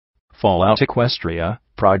Fallout Equestria,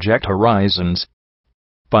 Project Horizons.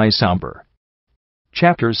 By Somber.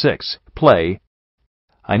 Chapter 6, Play.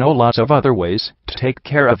 I know lots of other ways to take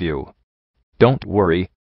care of you. Don't worry.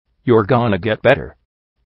 You're gonna get better.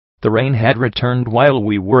 The rain had returned while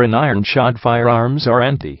we were in iron-shod. Firearms are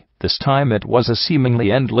empty. This time it was a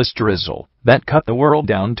seemingly endless drizzle that cut the world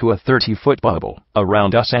down to a 30-foot bubble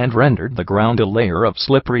around us and rendered the ground a layer of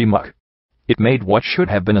slippery muck. It made what should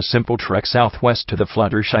have been a simple trek southwest to the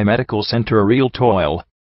Fluttershy Medical Center a real toil.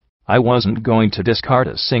 I wasn't going to discard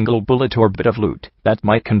a single bullet or bit of loot that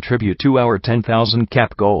might contribute to our 10,000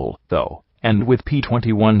 cap goal, though, and with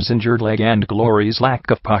P-21's injured leg and Glory's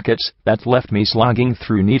lack of pockets, that left me slogging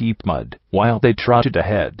through knee-deep mud while they trotted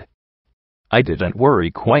ahead. I didn't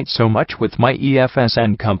worry quite so much with my EFS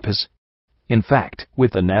and compass. In fact,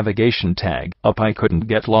 with the navigation tag up, I couldn't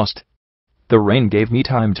get lost. The rain gave me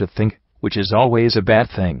time to think, which is always a bad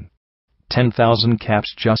thing. 10,000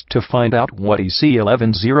 caps just to find out what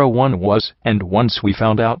EC-1101 was, and once we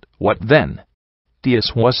found out, what then?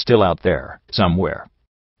 Diaz was still out there, somewhere.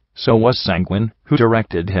 So was Sanguine, who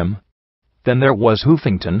directed him. Then there was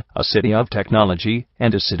Hoofington, a city of technology,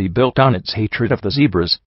 and a city built on its hatred of the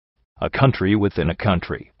zebras. A country within a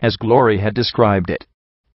country, as Glory had described it.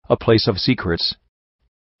 A place of secrets.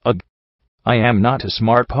 Ugh. I am not a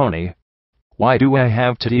smart pony. Why do I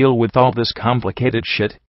have to deal with all this complicated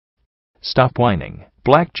shit? Stop whining,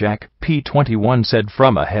 Blackjack, P-21 said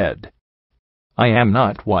from ahead. I am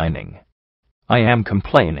not whining. I am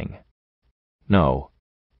complaining. No.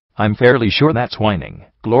 I'm fairly sure that's whining,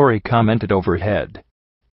 Glory commented overhead.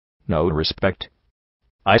 No respect.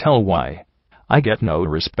 I tell why. I get no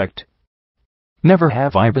respect. Never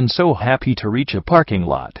have I been so happy to reach a parking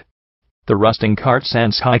lot. The rusting carts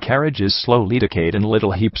and sky carriages slowly decayed in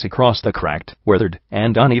little heaps across the cracked, weathered,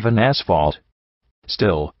 and uneven asphalt.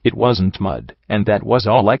 Still, it wasn't mud, and that was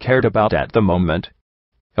all I cared about at the moment.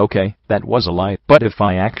 Okay, that was a lie, but if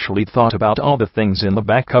I actually thought about all the things in the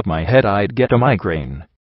back of my head, I'd get a migraine.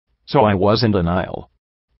 So I was in denial.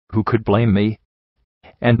 Who could blame me?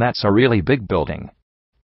 And that's a really big building.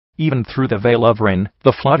 Even through the veil of rain,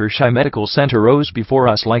 the Fluttershy Medical Center rose before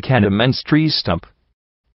us like an immense tree stump.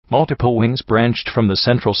 Multiple wings branched from the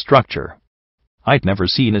central structure. I'd never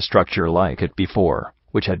seen a structure like it before,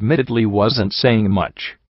 which admittedly wasn't saying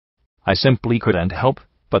much. I simply couldn't help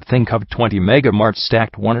but think of 20 megamarts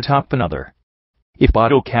stacked one atop another. If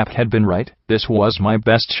Bottle Cap had been right, this was my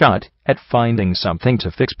best shot at finding something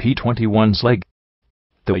to fix P-21's leg.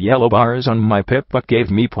 The yellow bars on my pip-book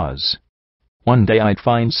gave me pause. One day I'd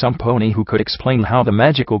find some pony who could explain how the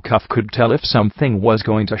magical cuff could tell if something was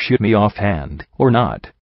going to shoot me offhand or not.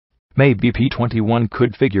 Maybe P-21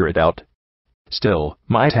 could figure it out. Still,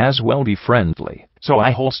 might as well be friendly, so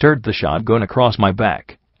I holstered the shotgun across my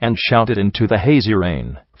back and shouted into the hazy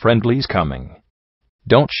rain, "Friendly's coming.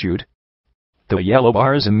 Don't shoot." The yellow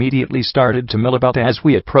bars immediately started to mill about as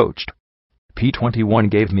we approached. P-21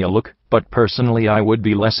 gave me a look, but personally I would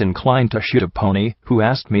be less inclined to shoot a pony who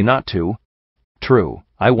asked me not to. True,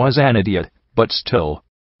 I was an idiot, but still.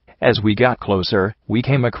 As we got closer, we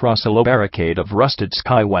came across a low barricade of rusted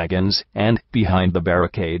sky wagons, and, behind the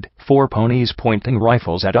barricade, 4 ponies pointing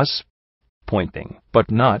rifles at us. Pointing,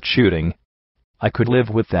 but not shooting. I could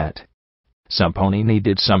live with that. Some pony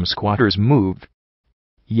needed some squatters moved.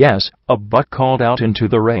 Yes, a buck called out into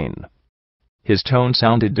the rain. His tone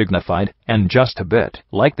sounded dignified, and just a bit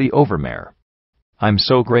like the overmare. I'm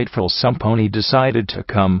so grateful some pony decided to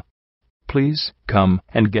come. Please, come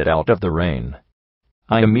and get out of the rain.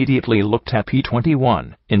 I immediately looked at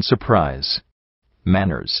P-21, in surprise.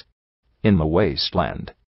 Manners. In the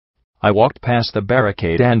wasteland. I walked past the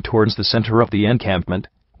barricade and towards the center of the encampment,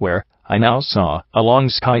 where, I now saw, a long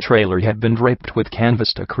sky trailer had been draped with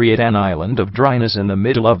canvas to create an island of dryness in the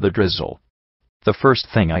middle of the drizzle. The first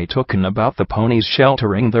thing I took in about the ponies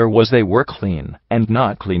sheltering there was they were clean, and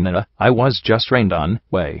not clean in a I was just rained on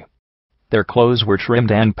way. Their clothes were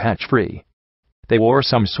trimmed and patch-free. They wore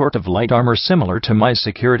some sort of light armor similar to my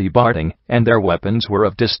security barding, and their weapons were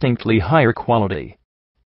of distinctly higher quality.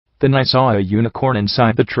 Then I saw a unicorn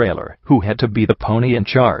inside the trailer, who had to be the pony in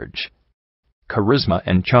charge. Charisma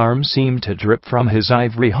and charm seemed to drip from his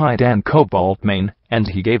ivory hide and cobalt mane, and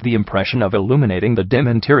he gave the impression of illuminating the dim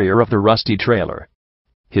interior of the rusty trailer.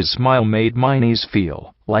 His smile made my knees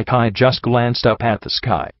feel like I just glanced up at the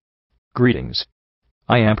sky. Greetings.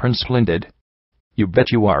 I am Prince Splendid. You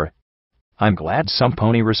bet you are. I'm glad some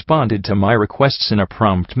pony responded to my requests in a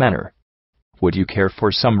prompt manner. Would you care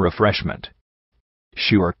for some refreshment?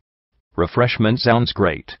 Sure. Refreshment sounds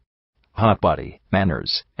great. Hot body,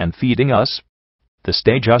 manners, and feeding us? The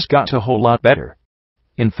stay just got a whole lot better.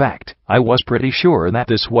 In fact, I was pretty sure that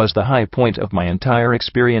this was the high point of my entire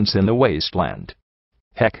experience in the wasteland.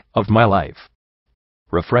 Heck, of my life.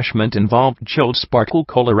 Refreshment involved chilled sparkle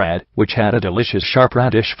Colorado, which had a delicious sharp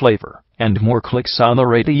radish flavor, and more clicks on the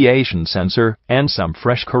radiation sensor, and some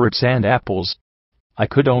fresh carrots and apples. I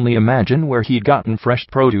could only imagine where he'd gotten fresh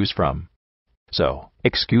produce from. So,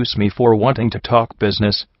 excuse me for wanting to talk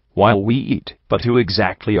business while we eat, but who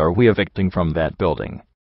exactly are we evicting from that building?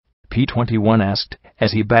 P21 asked,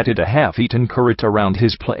 as he batted a half-eaten carrot around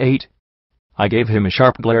his plate. I gave him a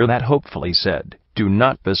sharp glare that hopefully said, "Do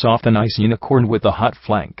not piss off the nice unicorn with the hot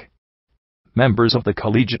flank." Members of the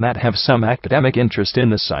collegiate that have some academic interest in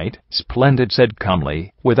the site, Splendid said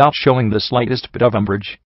calmly, without showing the slightest bit of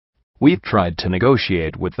umbrage. We've tried to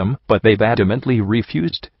negotiate with them, but they've adamantly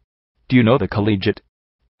refused. Do you know the collegiate?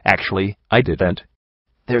 Actually, I didn't.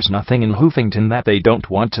 There's nothing in Hoofington that they don't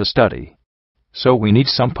want to study. So we need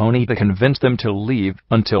some pony to convince them to leave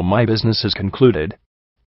until my business is concluded.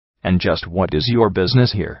 And just what is your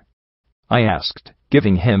business here? I asked,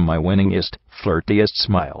 giving him my winningest, flirtiest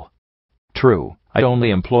smile. True, I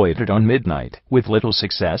only employed it on midnight, with little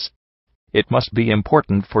success. It must be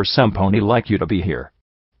important for some pony like you to be here.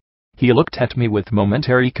 He looked at me with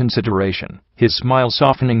momentary consideration, his smile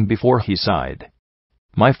softening before he sighed.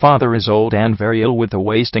 My father is old and very ill with a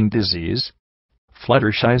wasting disease.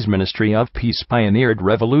 Fluttershy's Ministry of Peace pioneered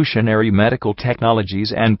revolutionary medical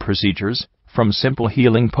technologies and procedures, from simple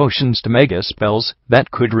healing potions to mega spells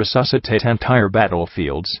that could resuscitate entire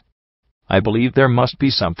battlefields. I believe there must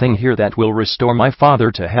be something here that will restore my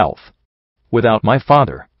father to health. Without my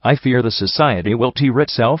father, I fear the society will tear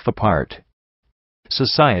itself apart.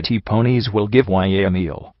 Society ponies will give YA a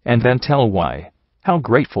meal, and then tell Y how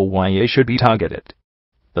grateful YA should be targeted.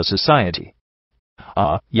 The society.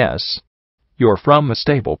 Yes. You're from a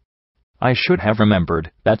stable. I should have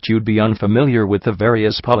remembered that you'd be unfamiliar with the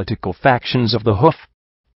various political factions of the Hoof.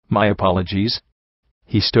 My apologies.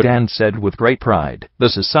 He stood and said with great pride, the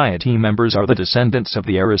society members are the descendants of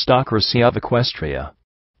the aristocracy of Equestria.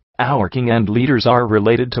 Our king and leaders are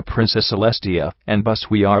related to Princess Celestia, and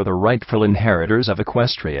thus we are the rightful inheritors of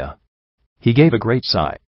Equestria. He gave a great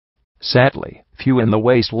sigh. Sadly, few in the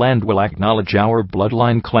wasteland will acknowledge our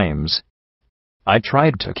bloodline claims. I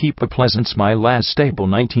tried to keep a pleasant smile as Stable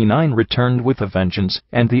 99 returned with a vengeance,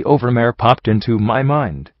 and the overmare popped into my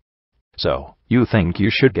mind. So, you think you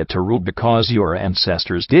should get to rule because your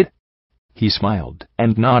ancestors did? He smiled,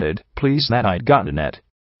 and nodded, pleased that I'd gotten it.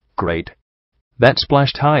 Great. That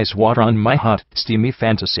splashed ice water on my hot, steamy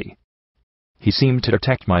fantasy. He seemed to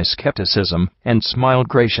detect my skepticism, and smiled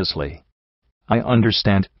graciously. I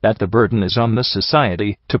understand that the burden is on the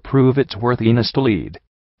society to prove its worthiness to lead.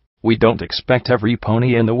 We don't expect every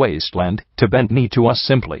pony in the wasteland to bend knee to us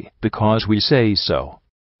simply because we say so.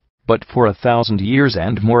 But for 1,000 years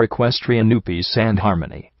and more Equestrian knew peace and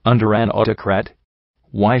harmony, under an autocrat.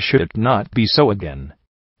 Why should it not be so again?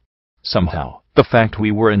 Somehow, the fact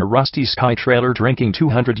we were in a rusty sky trailer drinking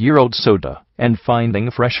 200-year-old soda, and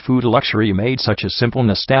finding fresh food luxury made such a simple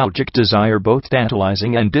nostalgic desire both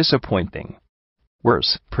tantalizing and disappointing.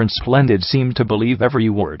 Worse, Prince Splendid seemed to believe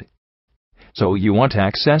every word. So you want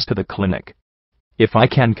access to the clinic? If I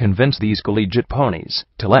can convince these collegiate ponies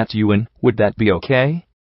to let you in, would that be okay?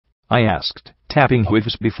 I asked, tapping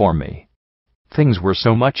hooves before me. Things were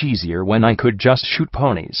so much easier when I could just shoot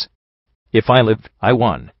ponies. If I lived, I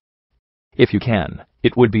won. If you can,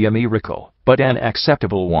 it would be a miracle, but an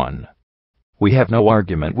acceptable one. We have no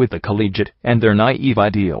argument with the collegiate and their naive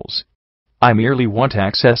ideals. I merely want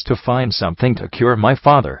access to find something to cure my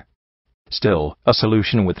father. Still, a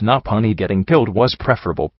solution with no pony getting killed was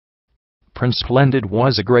preferable. Prince Splendid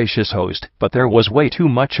was a gracious host, but there was way too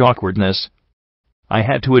much awkwardness. I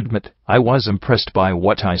had to admit, I was impressed by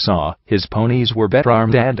what I saw. His ponies were better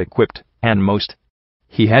armed and equipped, and most.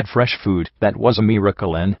 He had fresh food that was a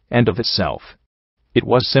miracle in and of itself. It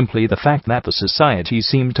was simply the fact that the society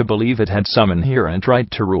seemed to believe it had some inherent right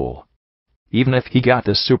to rule. Even if he got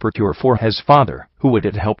this super cure for his father, who would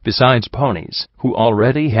it help besides ponies, who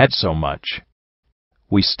already had so much?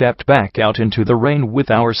 We stepped back out into the rain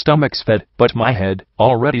with our stomachs fed, but my head,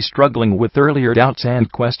 already struggling with earlier doubts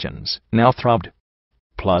and questions, now throbbed.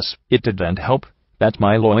 Plus, it didn't help that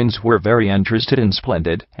my loins were very interested in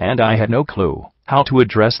Splendid, and I had no clue how to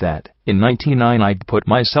address that. In 99 I'd put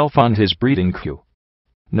myself on his breeding queue.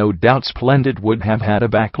 No doubt Splendid would have had a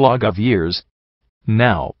backlog of years.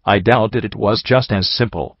 Now, I doubted it was just as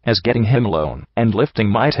simple as getting him alone and lifting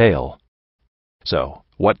my tail. So,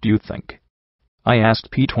 what do you think? I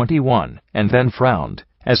asked P21, and then frowned,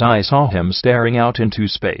 as I saw him staring out into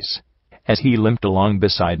space, as he limped along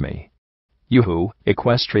beside me. Yoo-hoo,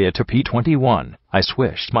 Equestria to P21, I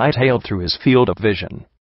swished my tail through his field of vision.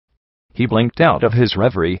 He blinked out of his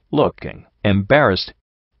reverie, looking embarrassed.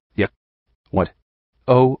 Yeah. What?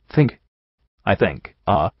 Oh, I think,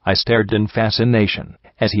 I stared in fascination,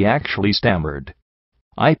 as he actually stammered.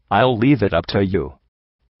 I'll leave it up to you.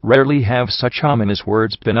 Rarely have such ominous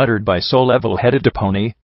words been uttered by so level-headed a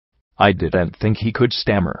pony. I didn't think he could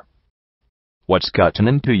stammer. What's gotten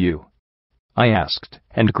into you? I asked,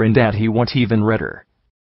 and grinned at he went even redder.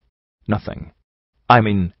 Nothing. I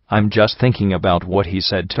mean, I'm just thinking about what he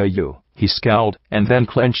said to you. He scowled, and then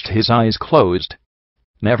clenched his eyes closed.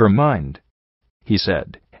 Never mind, he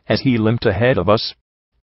said, as he limped ahead of us.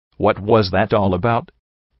 What was that all about?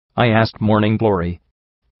 I asked Morning Glory.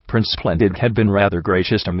 Prince Splendid had been rather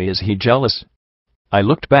gracious to me. Is he jealous? I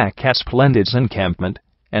looked back at Splendid's encampment,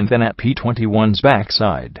 and then at P21's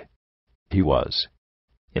backside. He was.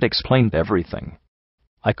 It explained everything.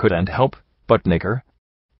 I couldn't help but nicker.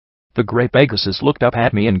 The Grey Pegasus looked up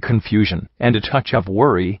at me in confusion and a touch of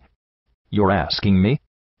worry. You're asking me?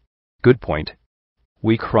 Good point.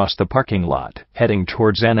 We crossed the parking lot, heading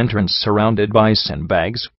towards an entrance surrounded by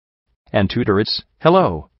sandbags and two turrets.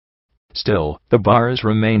 Hello. Still, the bars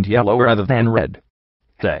remained yellow rather than red.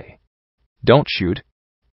 Hey. Don't shoot.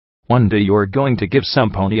 One day you're going to give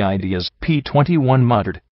some pony ideas, P21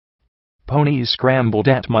 muttered. Ponies scrambled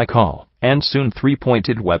at my call, and soon 3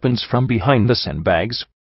 pointed weapons from behind the sandbags.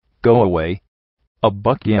 Go away. A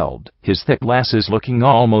buck yelled, his thick glasses looking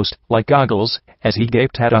almost like goggles, as he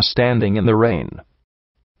gaped at us standing in the rain.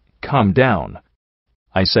 Calm down,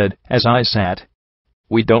 I said, as I sat.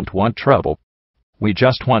 We don't want trouble. We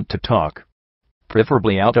just want to talk.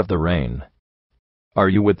 Preferably out of the rain. Are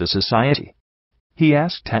you with the society? He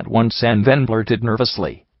asked at once and then blurted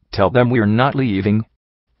nervously, Tell them we're not leaving.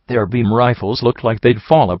 Their beam rifles looked like they'd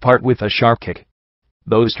fall apart with a sharp kick.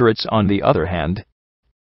 Those turrets, on the other hand.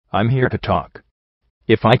 I'm here to talk.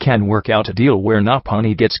 If I can work out a deal where no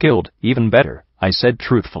pony gets killed, even better, I said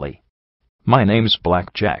truthfully. My name's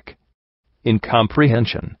Blackjack.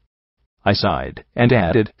 Incomprehension. I sighed, and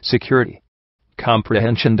added, security.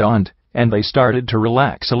 Comprehension dawned, and they started to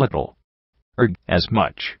relax a little. As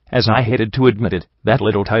much as I hated to admit it, that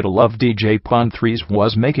little title of DJ Pond 3's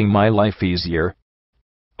was making my life easier.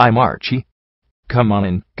 I'm Archie. Come on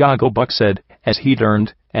in, Gogglebuck said, as he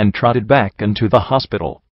turned and trotted back into the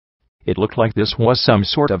hospital. It looked like this was some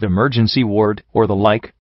sort of emergency ward, or the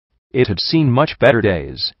like. It had seen much better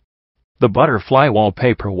days. The butterfly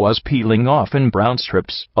wallpaper was peeling off in brown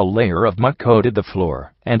strips, a layer of muck coated the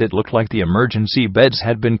floor, and it looked like the emergency beds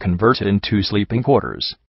had been converted into sleeping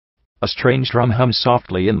quarters. A strange drum hummed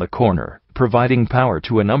softly in the corner, providing power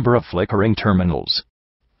to a number of flickering terminals.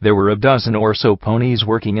 There were a dozen or so ponies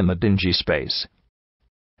working in the dingy space.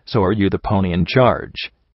 So are you the pony in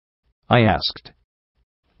charge? I asked.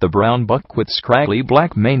 The brown buck with scraggly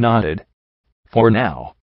black mane nodded. For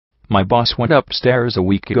now. My boss went upstairs a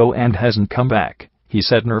week ago and hasn't come back, he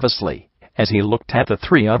said nervously, as he looked at the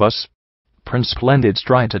three of us. Prince Splendid's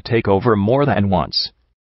tried to take over more than once.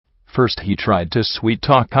 First he tried to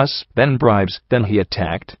sweet-talk us, then bribes, then he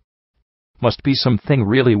attacked. Must be something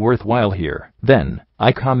really worthwhile here, then,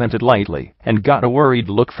 I commented lightly, and got a worried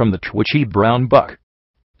look from the twitchy brown buck.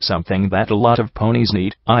 Something that a lot of ponies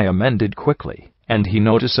need, I amended quickly, and he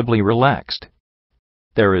noticeably relaxed.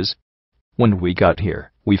 There is. When we got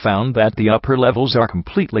here, we found that the upper levels are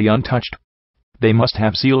completely untouched. They must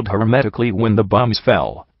have sealed hermetically when the bombs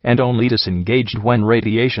fell, and only disengaged when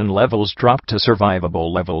radiation levels dropped to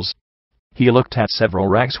survivable levels. He looked at several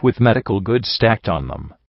racks with medical goods stacked on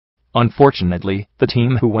them. Unfortunately, the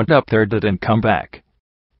team who went up there didn't come back.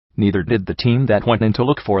 Neither did the team that went in to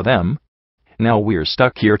look for them. Now we're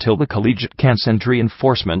stuck here till the collegiate can send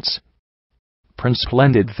reinforcements. Prince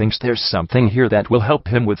Splendid thinks there's something here that will help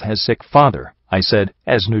him with his sick father, I said,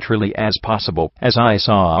 as neutrally as possible, as I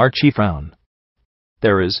saw Archie frown.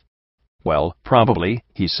 There is. Well, probably,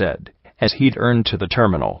 he said, as he turned to the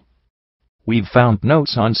terminal. We've found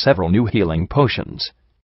notes on several new healing potions.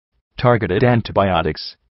 Targeted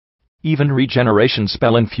antibiotics. Even regeneration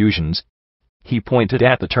spell infusions. He pointed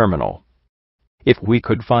at the terminal. If we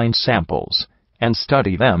could find samples and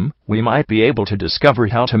study them, we might be able to discover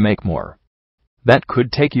how to make more. That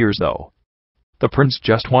could take years, though. The prince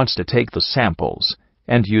just wants to take the samples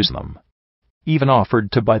and use them. Even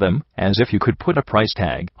offered to buy them, as if you could put a price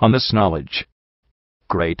tag on this knowledge.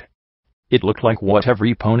 Great. It looked like what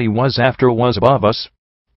every pony was after was above us.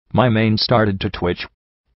 My mane started to twitch.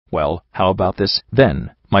 Well, how about this,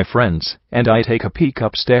 then, my friends, and I take a peek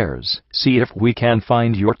upstairs, see if we can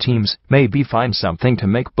find your teams, maybe find something to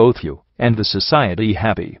make both you and the society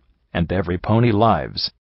happy, and every pony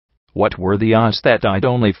lives. What were the odds that I'd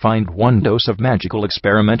only find one dose of magical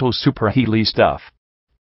experimental super-healy stuff?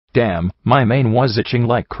 Damn, my mane was itching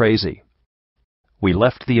like crazy. We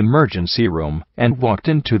left the emergency room and walked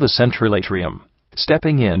into the central atrium,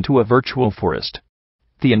 stepping into a virtual forest.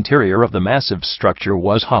 The interior of the massive structure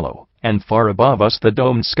was hollow, and far above us the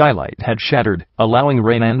domed skylight had shattered, allowing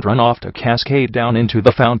rain and runoff to cascade down into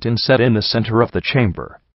the fountain set in the center of the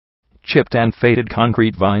chamber. Chipped and faded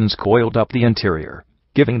concrete vines coiled up the interior,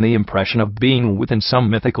 giving the impression of being within some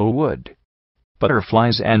mythical wood.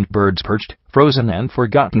 Butterflies and birds perched, frozen and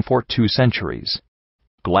forgotten for 2 centuries.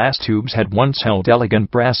 Glass tubes had once held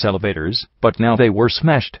elegant brass elevators, but now they were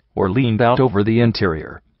smashed or leaned out over the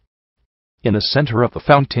interior. In the center of the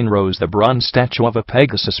fountain rose the bronze statue of a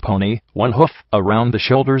Pegasus pony, one hoof around the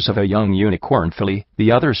shoulders of a young unicorn filly,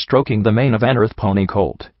 the other stroking the mane of an earth pony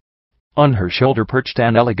colt. On her shoulder perched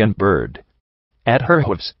an elegant bird. At her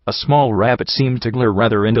hoofs, a small rabbit seemed to glare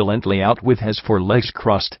rather indolently out with his 4 legs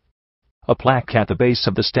crossed. A plaque at the base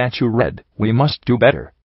of the statue read, "We must do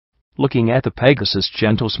better." Looking at the Pegasus'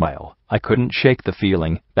 gentle smile, I couldn't shake the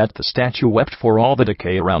feeling that the statue wept for all the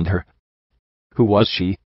decay around her. Who was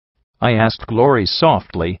she? I asked Glory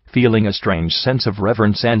softly, feeling a strange sense of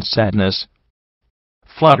reverence and sadness.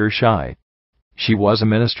 Fluttershy. She was a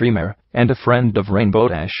ministry mare, and a friend of Rainbow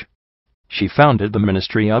Dash. She founded the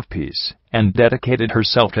Ministry of Peace, and dedicated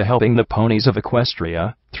herself to helping the ponies of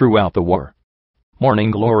Equestria throughout the war.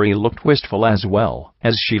 Morning Glory looked wistful as well,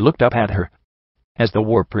 as she looked up at her. As the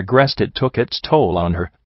war progressed, it took its toll on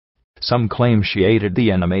her. Some claim she aided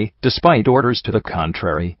the enemy, despite orders to the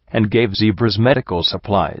contrary, and gave zebras medical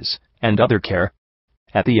supplies and other care.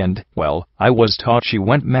 At the end, well, I was taught she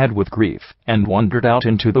went mad with grief and wandered out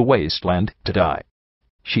into the wasteland to die.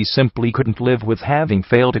 She simply couldn't live with having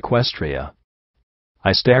failed Equestria.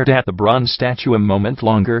 I stared at the bronze statue a moment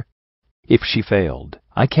longer. If she failed,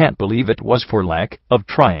 I can't believe it was for lack of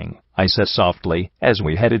trying, I said softly, as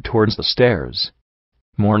we headed towards the stairs.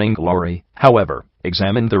 Morning Glory, however,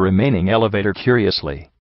 examined the remaining elevator curiously.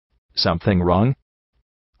 Something wrong?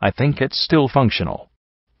 I think it's still functional.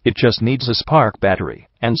 It just needs a spark battery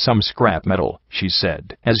and some scrap metal, she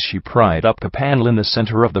said, as she pried up a panel in the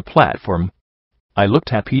center of the platform. I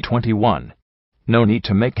looked at P21. No need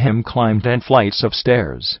to make him climb 10 flights of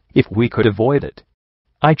stairs, if we could avoid it.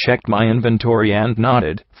 I checked my inventory and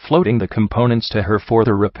nodded, floating the components to her for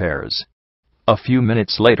the repairs. A few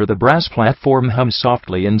minutes later the brass platform hummed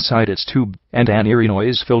softly inside its tube, and an eerie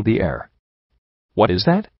noise filled the air. "What is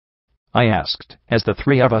that?" I asked, as the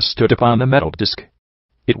 3 of us stood upon the metal disc.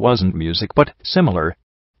 It wasn't music, but similar.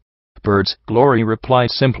 "Birds," Glory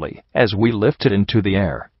replied simply, as we lifted into the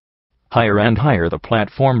air. Higher and higher the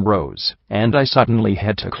platform rose, and I suddenly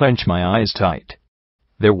had to clench my eyes tight.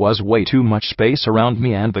 There was way too much space around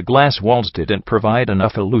me, and the glass walls didn't provide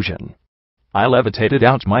enough illusion. I levitated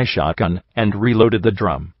out my shotgun and reloaded the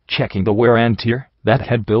drum, checking the wear and tear that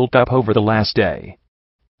had built up over the last day.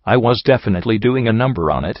 I was definitely doing a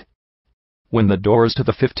number on it. When the doors to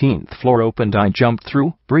the 15th floor opened, I jumped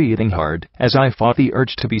through, breathing hard, as I fought the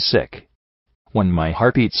urge to be sick. When my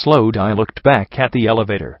heartbeat slowed, I looked back at the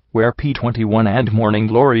elevator, where P21 and Morning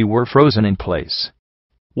Glory were frozen in place.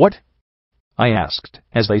 "What?" I asked,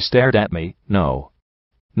 as they stared at me. No.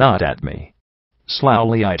 Not at me.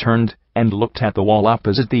 Slowly I turned and looked at the wall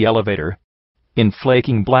opposite the elevator. In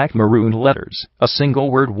flaking black maroon letters, a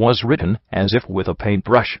single word was written, as if with a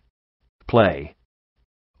paintbrush. Play.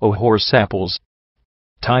 Oh horse apples.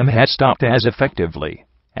 Time had stopped as effectively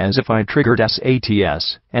as if I triggered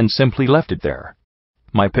SATS and simply left it there.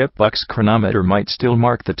 My Pip-Bucks chronometer might still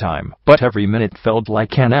mark the time, but every minute felt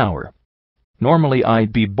like an hour. Normally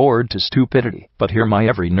I'd be bored to stupidity, but here my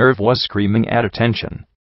every nerve was screaming at attention.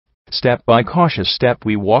 Step by cautious step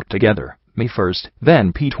we walked together, me first,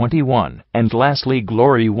 then P21, and lastly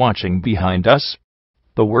Glory watching behind us.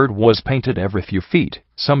 The word was painted every few feet,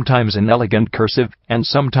 sometimes in elegant cursive, and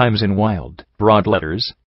sometimes in wild, broad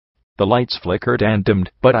letters. The lights flickered and dimmed,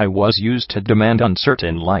 but I was used to dim and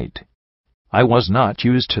uncertain light. I was not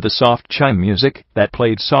used to the soft chime music that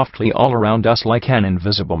played softly all around us like an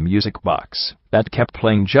invisible music box that kept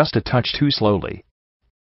playing just a touch too slowly.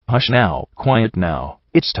 "Hush now, quiet now,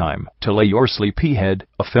 it's time to lay your sleepy head,"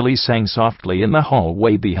 a filly sang softly in the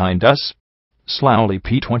hallway behind us. Slowly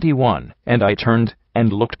P21, and I turned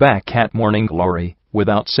and looked back at Morning Glory,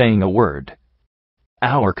 without saying a word.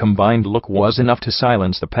 Our combined look was enough to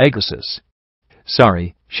silence the Pegasus.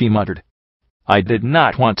 "Sorry," she muttered. I did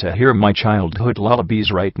not want to hear my childhood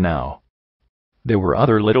lullabies right now. There were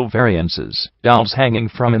other little variances, dolls hanging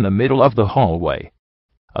from in the middle of the hallway.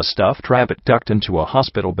 A stuffed rabbit tucked into a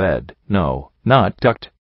hospital bed. No, not tucked.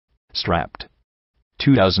 Strapped.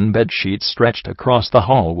 24 bed sheets stretched across the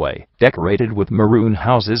hallway, decorated with maroon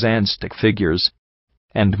houses and stick figures,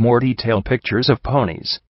 and more detailed pictures of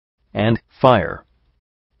ponies, and fire,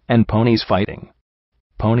 and ponies fighting,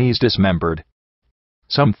 ponies dismembered.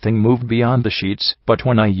 Something moved beyond the sheets, but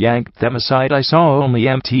when I yanked them aside I saw only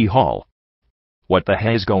empty hall. What the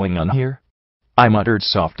hell is going on here? I muttered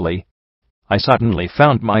softly. I suddenly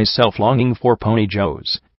found myself longing for Pony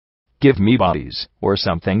Joes. Give me bodies, or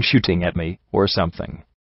something shooting at me, or something.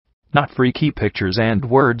 Not freaky pictures and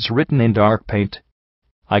words written in dark paint.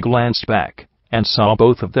 I glanced back, and saw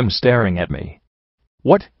both of them staring at me.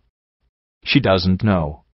 What? She doesn't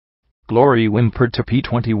know. Glory whimpered to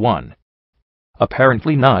P21.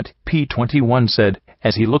 Apparently not, P21 said,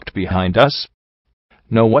 as he looked behind us.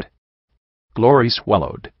 Know what? Glory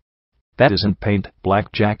swallowed. That isn't paint,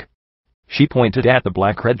 Blackjack. She pointed at the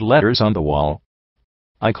black-red letters on the wall.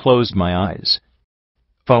 I closed my eyes.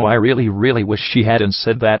 Oh, I really wish she hadn't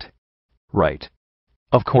said that. Right.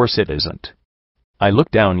 Of course it isn't. I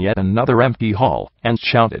looked down yet another empty hall, and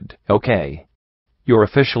shouted, "Okay. You're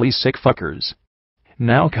officially sick fuckers.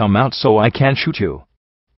 Now come out so I can shoot you."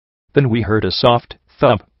 Then we heard a soft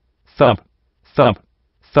thump, thump, thump,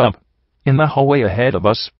 thump, in the hallway ahead of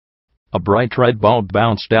us. A bright red bulb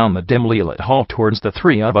bounced down the dimly lit hall towards the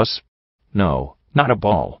three of us. No, not a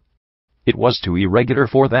ball. It was too irregular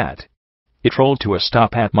for that. It rolled to a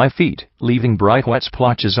stop at my feet, leaving bright wet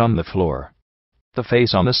splotches on the floor. The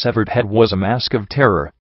face on the severed head was a mask of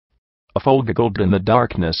terror. A foal giggled in the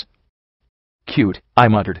darkness. "Cute," I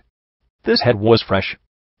muttered. This head was fresh.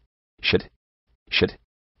 "Shit. Shit.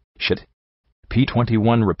 Shit,"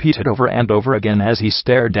 P21 repeated over and over again as he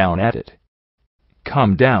stared down at it.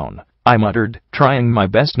 "Calm down," I muttered, trying my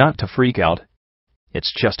best not to freak out.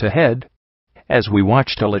 "It's just a head." As we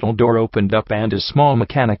watched, a little door opened up and a small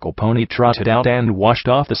mechanical pony trotted out and washed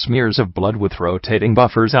off the smears of blood with rotating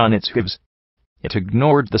buffers on its hooves. It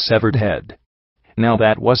ignored the severed head. Now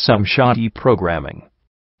that was some shoddy programming.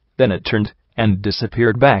 Then it turned and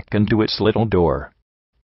disappeared back into its little door.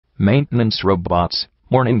 "Maintenance robots,"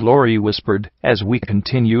 Morning Glory whispered as we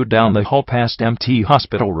continued down the hall past empty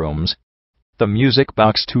hospital rooms. The music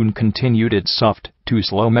box tune continued its soft, too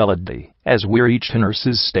slow melody as we reached a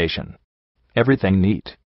nurse's station. Everything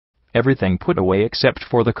neat. Everything put away except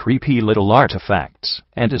for the creepy little artifacts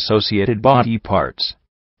and associated body parts.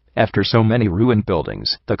 After so many ruined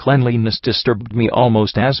buildings, the cleanliness disturbed me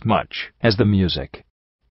almost as much as the music.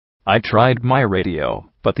 I tried my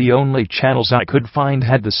radio, but the only channels I could find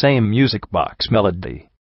had the same music box melody.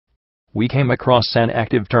 We came across an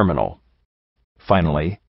active terminal.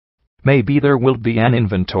 Finally. "Maybe there will be an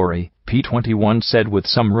inventory," P21 said with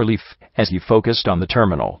some relief as he focused on the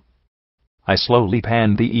terminal. I slowly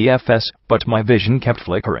panned the EFS, but my vision kept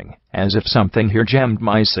flickering, as if something here jammed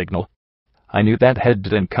my signal. I knew that head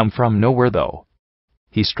didn't come from nowhere though.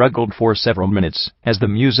 He struggled for several minutes as the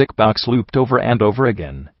music box looped over and over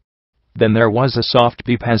again. Then there was a soft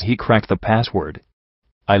beep as he cracked the password.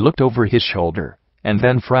 I looked over his shoulder, and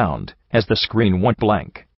then frowned as the screen went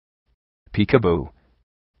blank. "Peekaboo.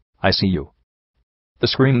 I see you." The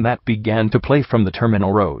scream that began to play from the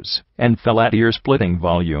terminal rose and fell at ear-splitting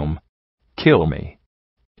volume. "Kill me,"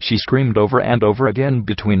 she screamed over and over again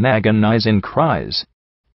between agonizing cries.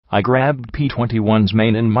 I grabbed P21's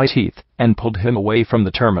mane in my teeth and pulled him away from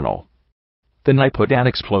the terminal. Then I put an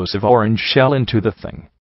explosive orange shell into the thing.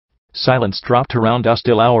 Silence dropped around us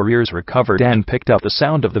till our ears recovered and picked up the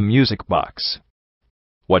sound of the music box.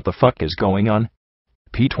 "What the fuck is going on?"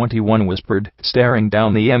 P21 whispered, staring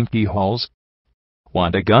down the empty halls.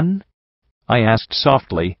 "Want a gun?" I asked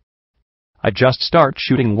softly. "I just start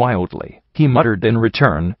shooting wildly," he muttered in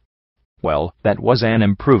return. Well, that was an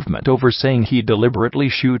improvement over saying he deliberately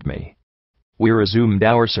shoot me. We resumed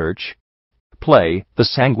our search. "Play," the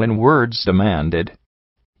sanguine words demanded.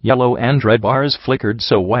 Yellow and red bars flickered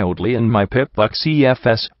so wildly in my Pip-Buck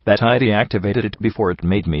EFS that I deactivated it before it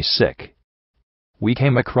made me sick. We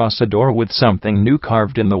came across a door with something new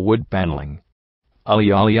carved in the wood paneling.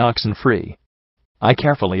 "Ollie Ollie Oxenfree." I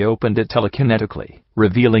carefully opened it telekinetically,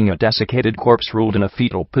 revealing a desiccated corpse rolled in a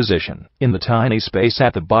fetal position in the tiny space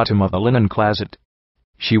at the bottom of the linen closet.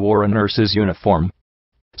 She wore a nurse's uniform.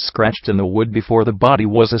 Scratched in the wood before the body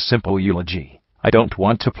was a simple eulogy: "I don't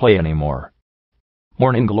want to play anymore."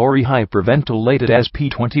 Morning Glory hyperventilated as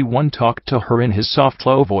P21 talked to her in his soft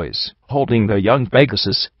low voice, holding the young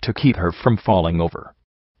Pegasus to keep her from falling over.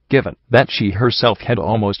 Given that she herself had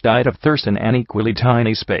almost died of thirst in an equally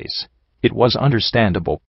tiny space, it was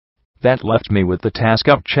understandable. That left me with the task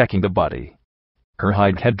of checking the body. Her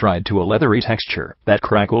hide had dried to a leathery texture that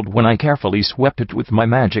crackled when I carefully swept it with my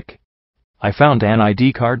magic. I found an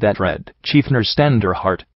ID card that read, Chief Nurse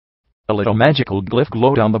Tenderheart. A little magical glyph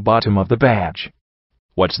glowed on the bottom of the badge.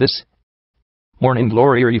 What's this? Morning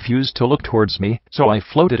Glory refused to look towards me, so I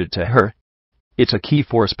floated it to her. It's a key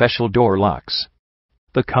for special door locks.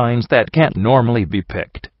 The kinds that can't normally be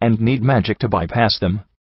picked, and need magic to bypass them.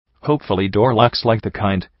 Hopefully door locks like the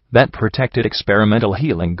kind that protected experimental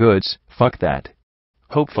healing goods. Fuck that.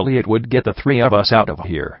 Hopefully it would get the three of us out of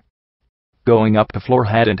here. Going up the floor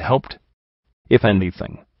hadn't helped. If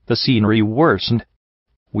anything, the scenery worsened.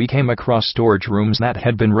 We came across storage rooms that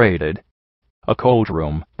had been raided. A cold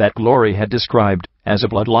room that Glory had described as a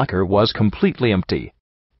blood locker was completely empty.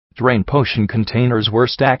 Drain potion containers were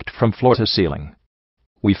stacked from floor to ceiling.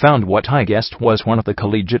 We found what I guessed was one of the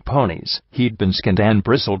collegiate ponies. He'd been skinned and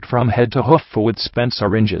bristled from head to hoof with spent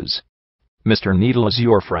syringes. Mr. Needle is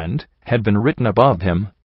your friend had been written above him.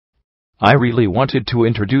 I really wanted to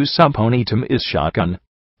introduce some pony to Miss Shotgun.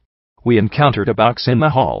 We encountered a box in the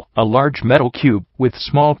hall, a large metal cube with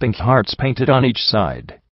small pink hearts painted on each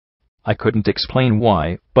side. I couldn't explain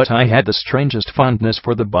why, but I had the strangest fondness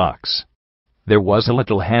for the box. There was a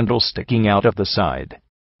little handle sticking out of the side.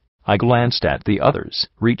 I glanced at the others,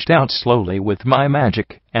 reached out slowly with my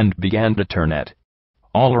magic, and began to turn it.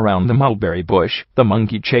 All around the mulberry bush, the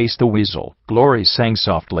monkey chased the weasel. Glory sang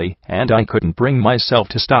softly, and I couldn't bring myself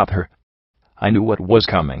to stop her. I knew what was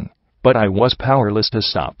coming, but I was powerless to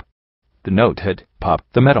stop. The note hit, pop,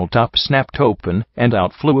 the metal top snapped open, and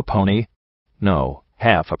out flew a pony. No,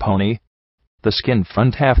 half a pony. The skin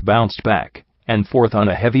front half bounced back and forth on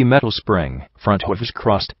a heavy metal spring, front hooves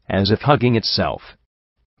crossed, as if hugging itself.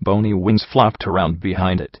 Bony wings flopped around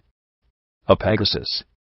behind it. A Pegasus!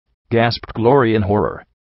 Gasped Glory in horror.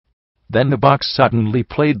 Then the box suddenly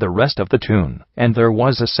played the rest of the tune, and there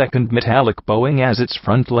was a second metallic bowing as its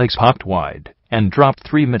front legs popped wide, and dropped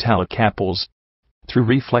 3 metallic apples. Through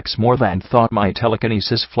reflex more than thought, my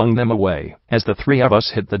telekinesis flung them away, as the 3 of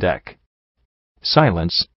us hit the deck.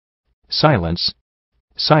 Silence. Silence.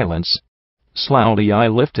 Silence. Slowly I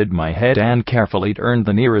lifted my head and carefully turned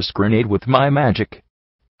the nearest grenade with my magic.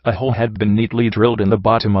 A hole had been neatly drilled in the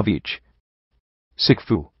bottom of each. Sick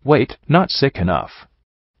foo, wait, not sick enough.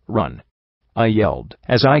 Run! I yelled,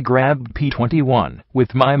 as I grabbed P-21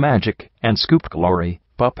 with my magic, and scooped Glory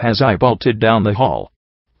up as I bolted down the hall.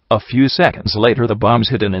 A few seconds later the bombs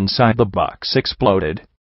hidden inside the box exploded.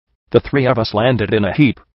 The 3 of us landed in a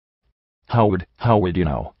heap. How would you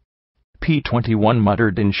know? P-21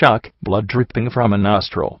 muttered in shock, blood dripping from a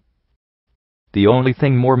nostril. The only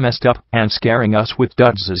thing more messed up and scaring us with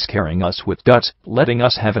duds is scaring us with duds, letting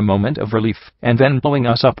us have a moment of relief, and then blowing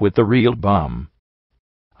us up with the real bomb.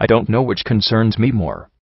 I don't know which concerns me more.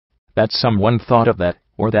 That someone thought of that,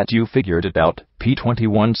 or that you figured it out,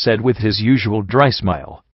 P-21 said with his usual dry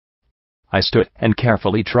smile. I stood and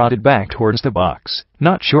carefully trotted back towards the box,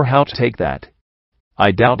 not sure how to take that.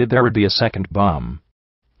 I doubted there would be a second bomb.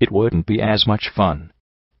 It wouldn't be as much fun.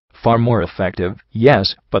 Far more effective,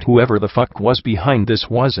 yes, but whoever the fuck was behind this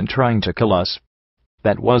wasn't trying to kill us.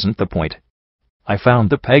 That wasn't the point. I found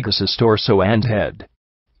the Pegasus torso and head.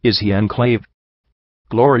 Is he enclave?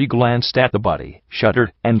 Glory glanced at the body,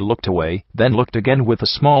 shuddered, and looked away, then looked again with a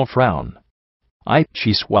small frown.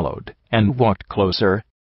 She swallowed, and walked closer.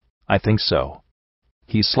 I think so.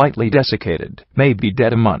 He's slightly desiccated, maybe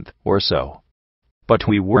dead a month or so. But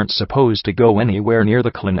we weren't supposed to go anywhere near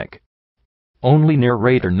the clinic. Only near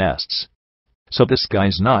raider nests. So this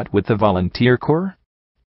guy's not with the volunteer corps?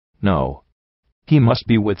 No. He must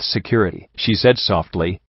be with security, she said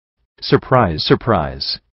softly. Surprise,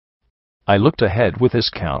 surprise. I looked ahead with a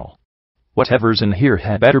scowl. Whatever's in here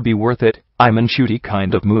had better be worth it. I'm in shooty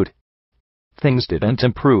kind of mood. Things didn't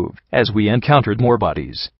improve as we encountered more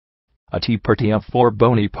bodies. A tea party of 4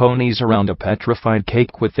 bony ponies around a petrified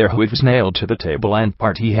cake with their hooves nailed to the table and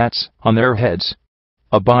party hats on their heads.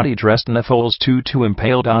 A body dressed in a fool's tutu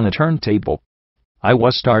impaled on a turntable. I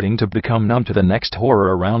was starting to become numb to the next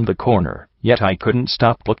horror around the corner, yet I couldn't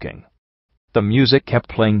stop looking. The music kept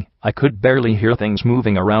playing, I could barely hear things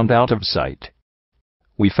moving around out of sight.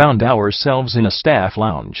 We found ourselves in a staff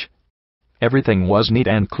lounge. Everything was neat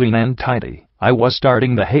and clean and tidy. I was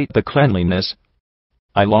starting to hate the cleanliness.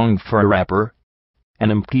 I longed for a wrapper.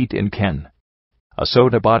 An empty tin can. A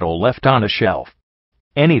soda bottle left on a shelf.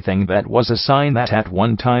 Anything that was a sign that at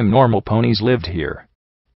one time normal ponies lived here.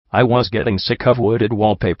 I was getting sick of wooded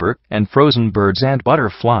wallpaper and frozen birds and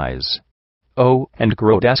butterflies. Oh, and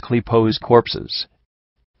grotesquely posed corpses.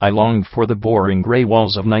 I longed for the boring gray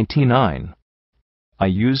walls of 99. I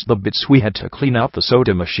used the bits we had to clean out the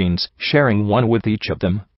soda machines, sharing one with each of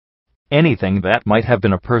them. Anything that might have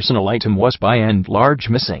been a personal item was by and large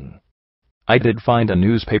missing. I did find a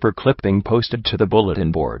newspaper clipping posted to the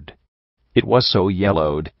bulletin board. It was so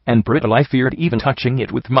yellowed and brittle I feared even touching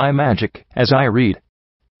it with my magic as I read.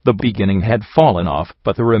 The beginning had fallen off,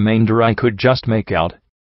 but the remainder I could just make out.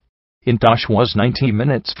 Intosh was 90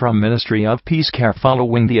 minutes from Ministry of Peace care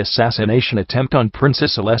following the assassination attempt on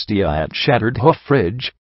Princess Celestia at Shattered Hoof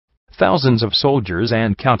Ridge. Thousands of soldiers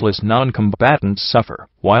and countless non-combatants suffer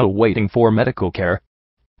while waiting for medical care.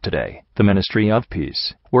 Today, the Ministry of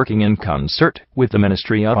Peace, working in concert with the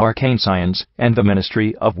Ministry of Arcane Science and the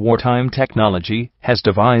Ministry of Wartime Technology, has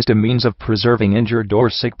devised a means of preserving injured or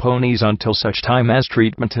sick ponies until such time as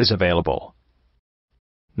treatment is available.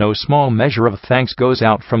 No small measure of thanks goes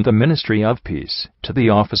out from the Ministry of Peace to the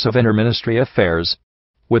Office of Inter-Ministry Affairs.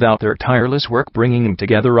 Without their tireless work bringing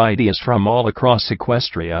together ideas from all across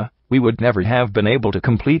Equestria, we would never have been able to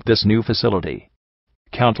complete this new facility.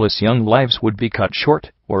 Countless young lives would be cut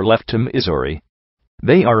short or left to misery.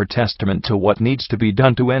 They are a testament to what needs to be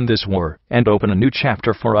done to end this war and open a new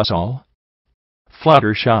chapter for us all.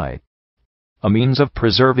 Fluttershy. A means of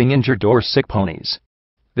preserving injured or sick ponies.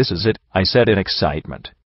 This is it, I said in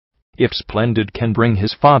excitement. If Splendid can bring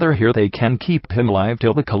his father here, they can keep him alive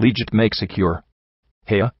till the collegiate makes a cure.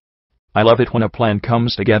 Hey, I love it when a plan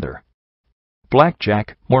comes together.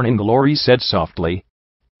 Blackjack, Morning Glory said softly.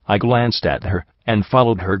 I glanced at her and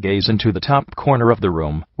followed her gaze into the top corner of the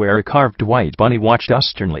room, where a carved white bunny watched us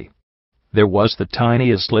sternly. There was the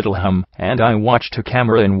tiniest little hum, and I watched the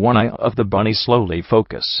camera in one eye of the bunny slowly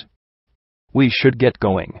focus. We should get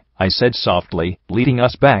going, I said softly, leading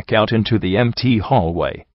us back out into the empty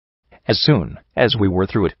hallway. As soon as we were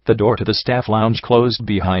through it, the door to the staff lounge closed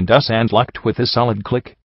behind us and locked with a solid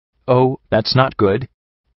click. Oh, that's not good.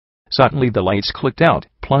 Suddenly the lights clicked out,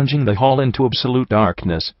 plunging the hall into absolute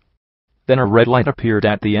darkness. Then a red light appeared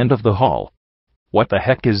at the end of the hall. What the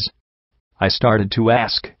heck is? I started to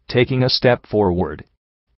ask, taking a step forward.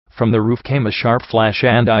 From the roof came a sharp flash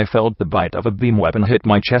and I felt the bite of a beam weapon hit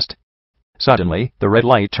my chest. Suddenly, the red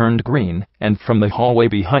light turned green, and from the hallway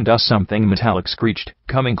behind us something metallic screeched,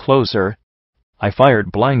 coming closer. I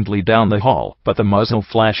fired blindly down the hall, but the muzzle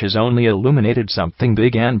flashes only illuminated something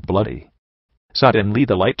big and bloody. Suddenly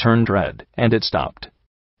the light turned red, and it stopped.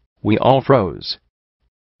 We all froze.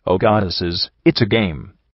 Oh goddesses, it's a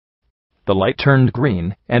game. The light turned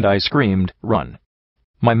green, and I screamed, "Run!"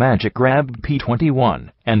 My magic grabbed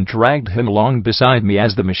P-21 and dragged him along beside me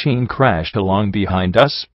as the machine crashed along behind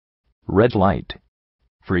us. Red light.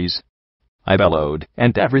 Freeze. I bellowed,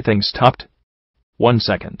 and everything stopped. 1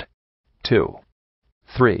 second. 2.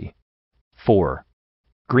 3. 4.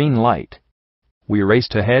 Green light. We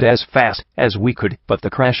raced ahead as fast as we could, but the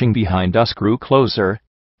crashing behind us grew closer.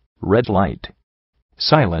 Red light.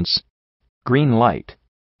 Silence. Green light.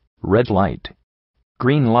 Red light.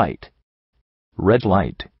 Green light. Red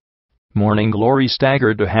light. Morning Glory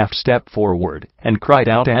staggered a half-step forward and cried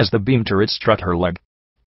out as the beam turret struck her leg.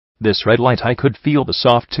 This red light, I could feel the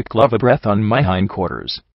soft tickle of a breath on my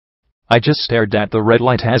hindquarters. I just stared at the red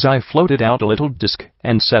light as I floated out a little disc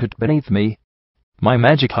and set it beneath me. My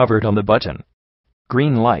magic hovered on the button.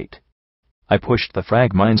 Green light. I pushed the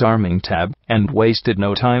frag mine's arming tab and wasted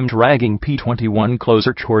no time dragging P-21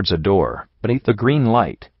 closer towards a door beneath the green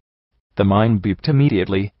light. The mine beeped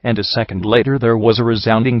immediately, and a second later there was a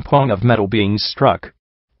resounding pong of metal being struck.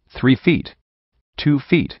 3 feet. 2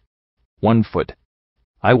 feet. 1 foot.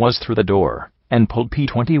 I was through the door, and pulled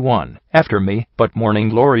P-21 after me, but Morning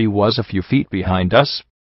Glory was a few feet behind us.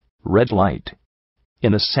 Red light.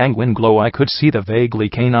 In the sanguine glow I could see the vaguely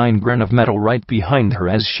canine grin of metal right behind her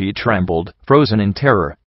as she trembled, frozen in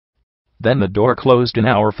terror. Then the door closed in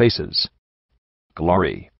our faces.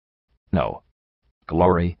 Glory. No.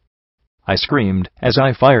 Glory. I screamed as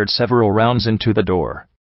I fired several rounds into the door.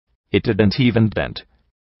 It didn't even dent.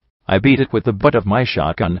 I beat it with the butt of my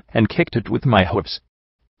shotgun and kicked it with my hoofs.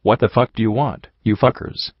 What the fuck do you want, you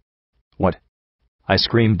fuckers? What? I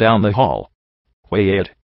screamed down the hall. Wait.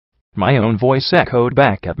 My own voice echoed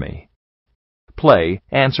back at me. Play,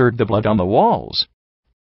 answered the blood on the walls.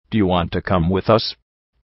 Do you want to come with us?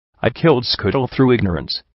 I killed Scuttle through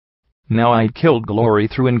ignorance. Now I'd killed Glory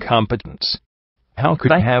through incompetence. How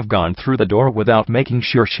could I have gone through the door without making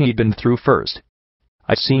sure she'd been through first?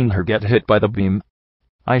 I'd seen her get hit by the beam.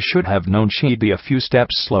 I should have known she'd be a few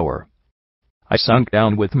steps slower. I sunk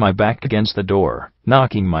down with my back against the door,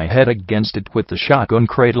 knocking my head against it with the shotgun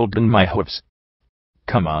cradled in my hoofs.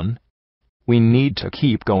 Come on. We need to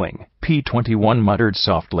keep going, P-21 muttered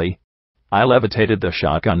softly. I levitated the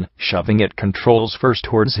shotgun, shoving it controls first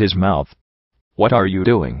towards his mouth. What are you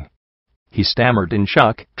doing? He stammered in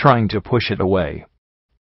shock, trying to push it away.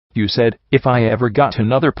 You said, if I ever got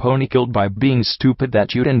another pony killed by being stupid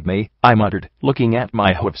that you'd end me, I muttered, looking at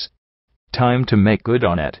my hoofs. Time to make good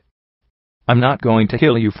on it. I'm not going to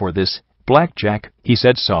kill you for this, Blackjack, he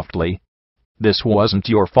said softly. This wasn't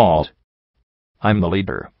your fault. I'm the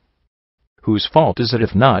leader. Whose fault is it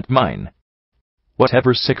if not mine?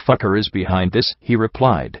 Whatever sick fucker is behind this, he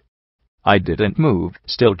replied. I didn't move,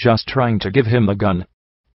 still just trying to give him the gun.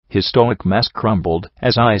 His stoic mask crumbled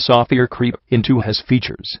as I saw fear creep into his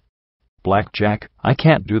features. Blackjack, I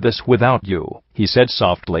can't do this without you, he said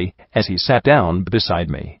softly as he sat down beside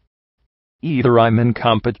me. Either I'm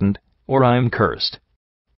incompetent, or I'm cursed.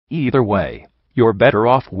 Either way, you're better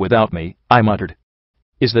off without me, I muttered.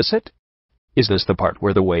 Is this it? Is this the part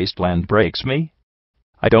where the wasteland breaks me?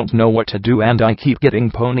 I don't know what to do and I keep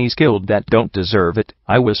getting ponies killed that don't deserve it,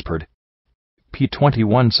 I whispered.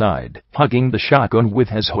 P-21 sighed, hugging the shotgun with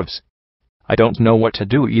his hoofs. I don't know what to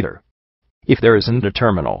do either. If there isn't a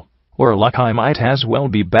terminal, or luck, I might as well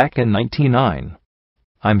be back in 99.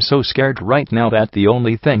 I'm so scared right now that the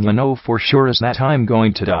only thing I know for sure is that I'm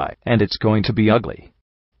going to die, and it's going to be ugly.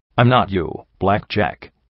 I'm not you,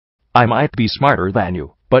 Blackjack. I might be smarter than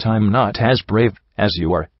you, but I'm not as brave as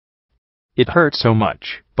you are. It hurt so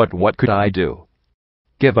much, but what could I do?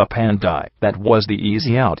 Give up and die, that was the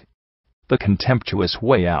easy out. The contemptuous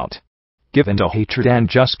way out. Give in to hatred and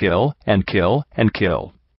just kill, and kill, and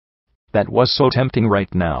kill. That was so tempting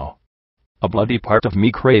right now. A bloody part of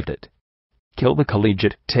me craved it. Kill the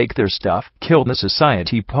collegiate, take their stuff, kill the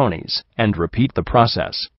society ponies, and repeat the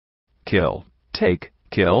process. Kill, take,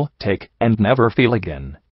 and never feel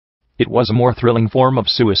again. It was a more thrilling form of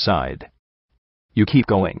suicide. You keep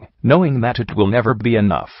going, knowing that it will never be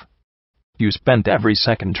enough. You spent every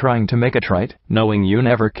second trying to make it right, knowing you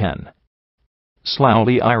never can.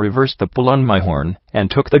 Slowly I reversed the pull on my horn, and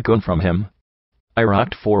took the gun from him. I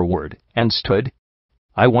rocked forward, and stood.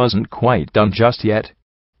 I wasn't quite done just yet.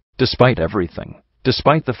 Despite everything,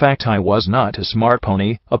 despite the fact I was not a smart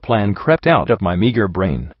pony, a plan crept out of my meager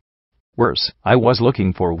brain. Worse, I was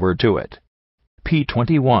looking forward to it.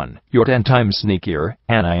 P-21, you're 10 times sneakier,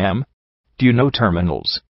 and I am. Do you know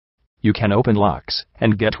terminals? You can open locks,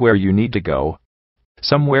 and get where you need to go.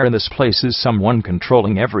 Somewhere in this place is someone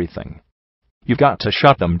controlling everything. You've got to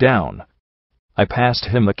shut them down. I passed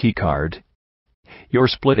him the keycard. You're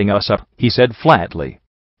splitting us up, he said flatly.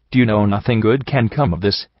 Do you know nothing good can come of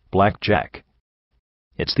this, Blackjack?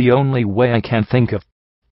 It's the only way I can think of.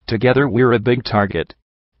 Together we're a big target.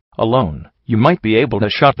 Alone, you might be able to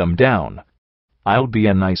shut them down. I'll be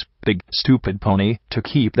a nice, big, stupid pony to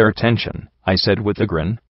keep their attention, I said with a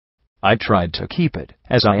grin. I tried to keep it,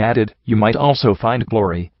 as I added, you might also find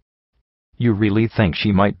Glory. You really think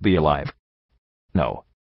she might be alive? No.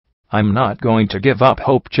 I'm not going to give up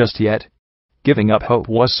hope just yet. Giving up hope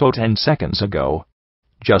was so 10 seconds ago.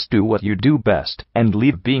 Just do what you do best, and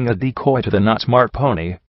leave being a decoy to the not smart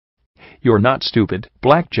pony. You're not stupid,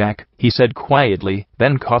 Blackjack, he said quietly,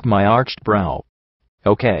 then caught my arched brow.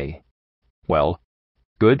 Okay. Well,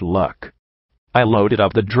 good luck. I loaded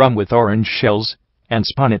up the drum with orange shells, and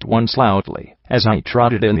spun it once loudly, as I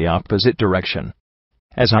trotted in the opposite direction.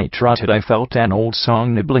 As I trotted I felt an old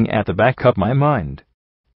song nibbling at the back of my mind.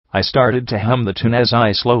 I started to hum the tune as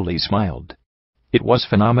I slowly smiled. It was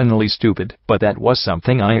phenomenally stupid, but that was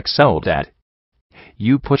something I excelled at.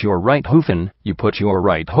 You put your right hoof in, you put your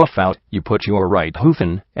right hoof out, you put your right hoof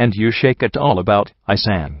in, and you shake it all about, I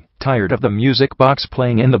sang, tired of the music box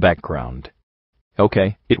playing in the background.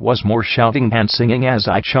 Okay, it was more shouting and singing as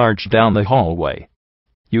I charged down the hallway.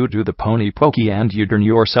 You do the pony pokey and you turn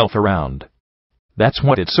yourself around. That's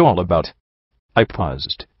what it's all about. I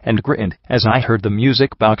paused and grinned as I heard the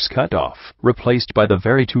music box cut off, replaced by the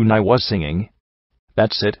very tune I was singing.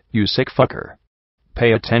 That's it, you sick fucker.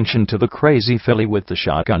 Pay attention to the crazy filly with the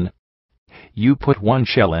shotgun. You put one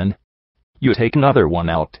shell in. You take another one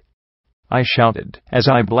out. I shouted as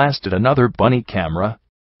I blasted another bunny camera.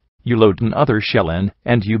 You load another shell in,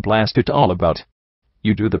 and you blast it all about.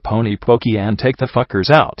 You do the pony pokey and take the fuckers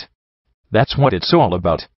out. That's what it's all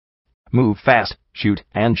about. Move fast, shoot,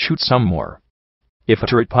 and shoot some more. If a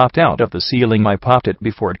turret popped out of the ceiling, I popped it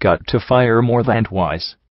before it got to fire more than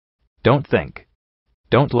twice. Don't think.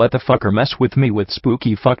 Don't let the fucker mess with me with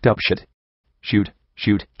spooky fucked up shit. Shoot,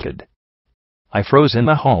 shoot, kid. I froze in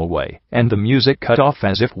the hallway, and the music cut off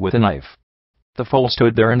as if with a knife. The foal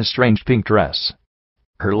stood there in a strange pink dress.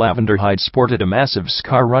 Her lavender hide sported a massive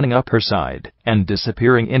scar running up her side, and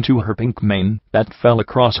disappearing into her pink mane that fell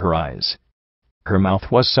across her eyes. Her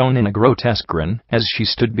mouth was sewn in a grotesque grin as she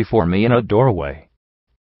stood before me in a doorway.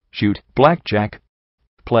 Shoot, Blackjack.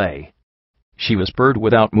 Play. She whispered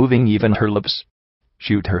without moving even her lips.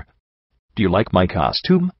 Shoot her. Do you like my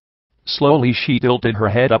costume? Slowly she tilted her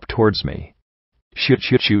head up towards me. Shoot,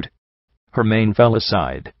 shoot, shoot. Her mane fell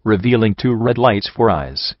aside, revealing 2 red lights for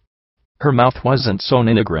eyes. Her mouth wasn't sewn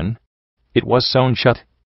in a grin. It was sewn shut.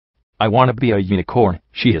 I wanna be a unicorn,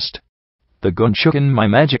 she hissed. The gun shook in my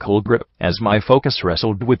magical grip as my focus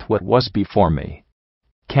wrestled with what was before me.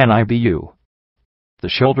 Can I be you? The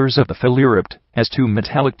shoulders of the filly ripped as 2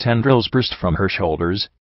 metallic tendrils burst from her shoulders.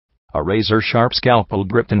 A razor-sharp scalpel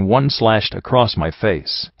gripped and one slashed across my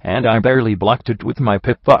face, and I barely blocked it with my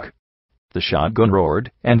pip-buck. The shotgun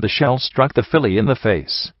roared, and the shell struck the filly in the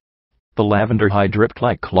face. The lavender hide dripped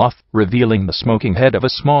like cloth, revealing the smoking head of a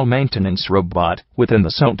small maintenance robot within the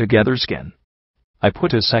sewn-together skin. I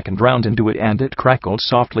put a second round into it and it crackled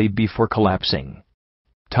softly before collapsing.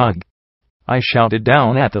 Tug! I shouted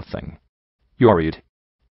down at the thing. You're it.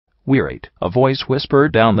 We're it, a voice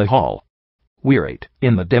whispered down the hall. We're it.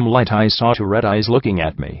 In the dim light I saw 2 red eyes looking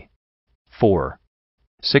at me. 4.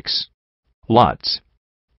 6. Lots.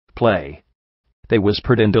 Play. They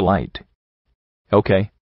whispered in delight.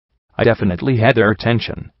 Okay. I definitely had their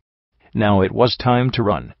attention. Now it was time to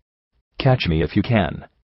run. Catch me if you can.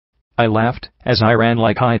 I laughed as I ran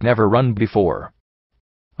like I'd never run before.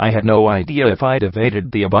 I had no idea if I'd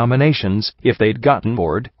evaded the abominations, if they'd gotten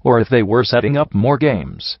bored, or if they were setting up more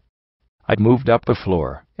games. I'd moved up the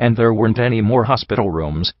floor, and there weren't any more hospital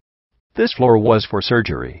rooms. This floor was for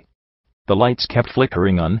surgery. The lights kept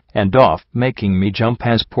flickering on and off, making me jump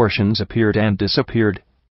as portions appeared and disappeared.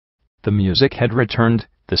 The music had returned,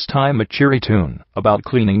 this time a cheery tune about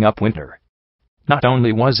cleaning up winter. Not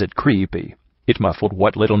only was it creepy, it muffled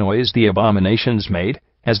what little noise the abominations made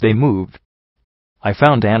as they moved. I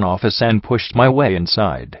found an office and pushed my way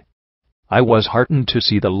inside. I was heartened to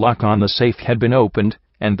see the lock on the safe had been opened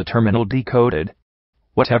and the terminal decoded.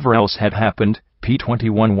 Whatever else had happened,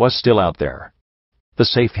 P-21 was still out there. The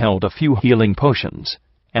safe held a few healing potions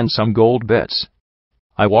and some gold bits.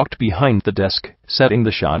 I walked behind the desk, setting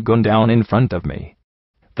the shotgun down in front of me.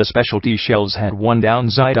 The specialty shells had one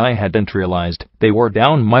downside. I hadn't realized they wore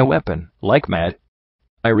down my weapon like mad.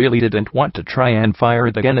 I really didn't want to try and fire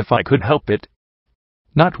it again if I could help it.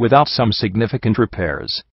 Not without some significant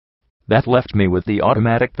repairs. That left me with the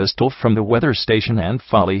automatic pistol from the weather station and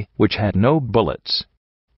Folly, which had no bullets.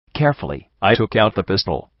 Carefully, I took out the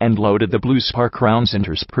pistol and loaded the blue spark rounds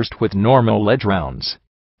interspersed with normal lead rounds.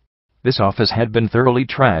 This office had been thoroughly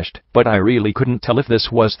trashed, but I really couldn't tell if this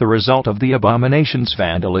was the result of the abomination's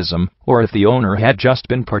vandalism, or if the owner had just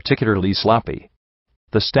been particularly sloppy.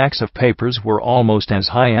 The stacks of papers were almost as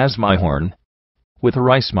high as my horn. With a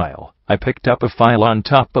wry smile, I picked up a file on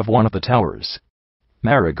top of one of the towers.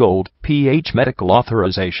 Marigold, PH Medical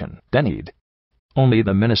Authorization, denied. Only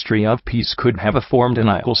the Ministry of Peace could have formed an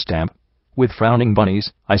equal stamp, with frowning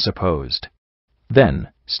bunnies, I supposed. Then,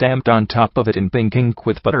 stamped on top of it in pink ink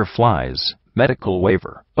with butterflies, medical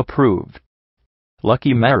waiver, approved.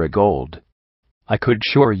 Lucky Marigold. I could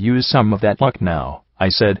sure use some of that luck now, I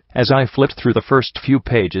said, as I flipped through the first few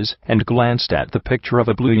pages and glanced at the picture of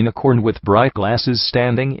a blue unicorn with bright glasses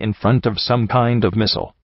standing in front of some kind of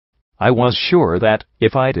missile. I was sure that,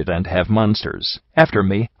 if I didn't have monsters after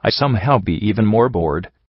me, I'd somehow be even more bored.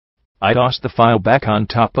 I tossed the file back on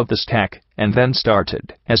top of the stack, and then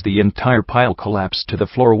started, as the entire pile collapsed to the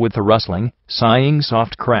floor with a rustling, sighing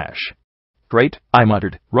soft crash. Great, I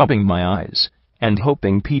muttered, rubbing my eyes, and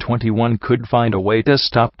hoping P-21 could find a way to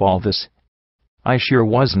stop all this. I sure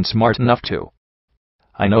wasn't smart enough to.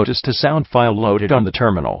 I noticed a sound file loaded on the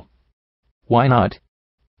terminal. Why not?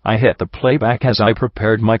 I hit the playback as I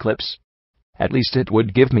prepared my clips. At least it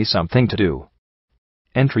would give me something to do.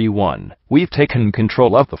 Entry 1. We've taken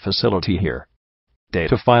control of the facility here.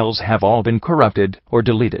 Data files have all been corrupted or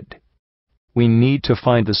deleted. We need to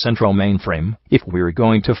find the central mainframe if we're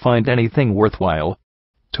going to find anything worthwhile.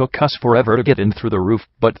 Took us forever to get in through the roof,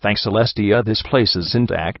 but thanks Celestia this place is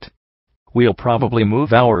intact. We'll probably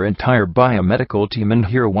move our entire biomedical team in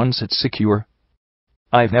here once it's secure.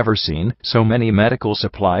 I've never seen so many medical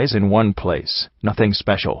supplies in one place. Nothing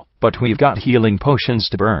special, but we've got healing potions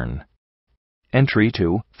to burn. Entry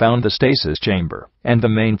 2. Found the stasis chamber and the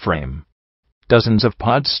mainframe. Dozens of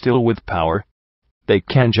pods still with power. They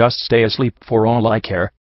can just stay asleep for all I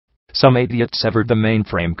care. Some idiot severed the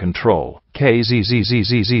mainframe control,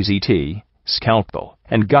 KZZZZZT, scalpel,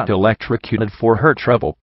 and got electrocuted for her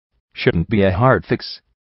trouble. Shouldn't be a hard fix.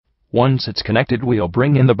 Once it's connected, we'll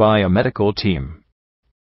bring in the biomedical team.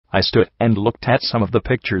 I stood and looked at some of the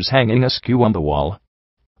pictures hanging askew on the wall.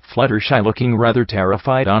 Fluttershy looking rather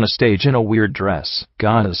terrified on a stage in a weird dress.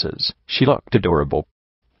 Goddesses, she looked adorable.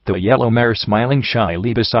 The yellow mare smiling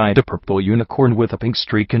shyly beside a purple unicorn with a pink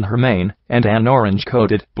streak in her mane, and an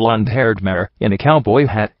orange-coated, blonde-haired mare in a cowboy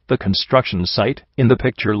hat. The construction site in the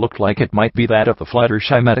picture looked like it might be that of the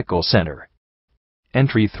Fluttershy Medical Center.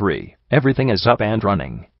 Entry 3. Everything is up and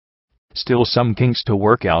running. Still some kinks to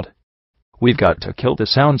work out. We've got to kill the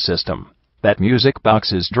sound system. That music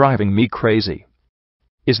box is driving me crazy.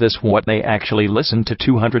 Is this what they actually listened to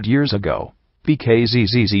 200 years ago?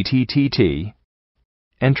 BKZZZTTT.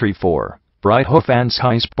 Entry 4. Bright Hoof and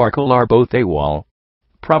High Sparkle are both AWOL.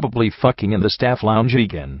 Probably fucking in the staff lounge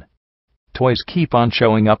again. Toys keep on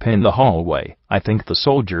showing up in the hallway. I think the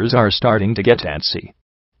soldiers are starting to get antsy.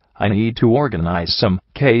 I need to organize some.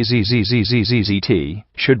 KZZZZZT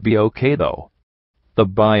should be okay though. The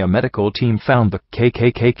biomedical team found the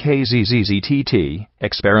KKKKZZZTT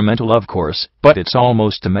experimental, of course, but it's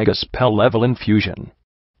almost a mega spell level infusion.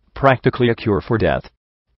 Practically a cure for death.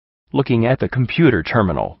 Looking at the computer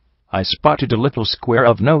terminal, I spotted a little square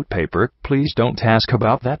of notepaper. Please don't ask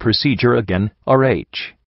about that procedure again,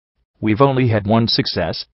 RH. We've only had one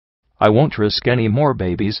success. I won't risk any more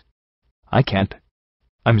babies. I can't.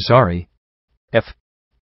 I'm sorry. F.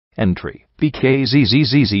 Entry.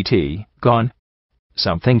 BKZZZZT, gone.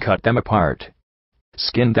 Something cut them apart.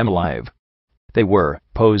 Skinned them alive. They were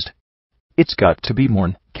posed. It's got to be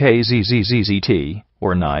Morn, KZZZZT,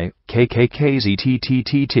 or Nye,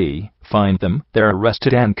 KKKZTTTT. Find them, they're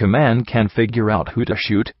arrested and command can figure out who to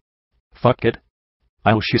shoot. Fuck it.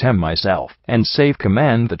 I'll shoot him myself and save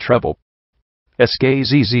command the trouble.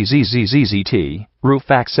 SKZZZZZT, roof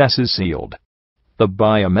access is sealed. The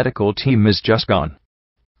biomedical team is just gone.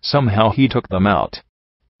 Somehow he took them out.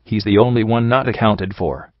 He's the only one not accounted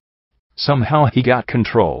for. Somehow he got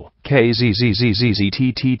control.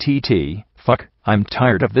 KZZZZZTTTT. Fuck, I'm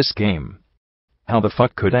tired of this game. How the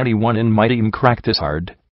fuck could anyone in my team crack this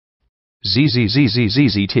hard?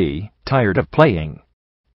 ZZZZZZT, tired of playing.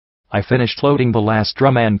 I finished loading the last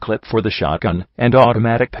drum and clip for the shotgun and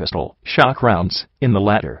automatic pistol, shock rounds in the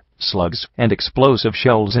latter, slugs and explosive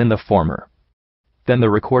shells in the former. Then the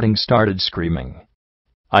recording started screaming.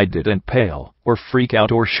 I didn't pale, or freak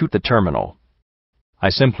out or shoot the terminal. I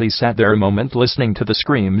simply sat there a moment listening to the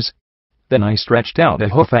screams. Then I stretched out a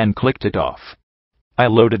hoof and clicked it off. I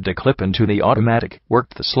loaded the clip into the automatic,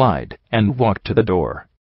 worked the slide, and walked to the door.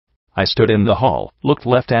 I stood in the hall, looked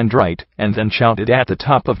left and right, and then shouted at the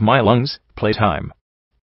top of my lungs, "Playtime."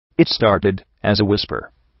 It started, as a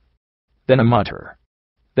whisper. Then a mutter.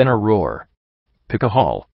 Then a roar. Pick a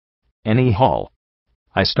hall. Any hall.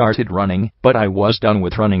 I started running, but I was done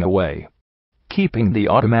with running away. Keeping the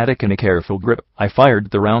automatic in a careful grip, I fired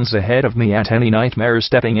the rounds ahead of me at any nightmare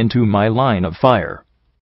stepping into my line of fire.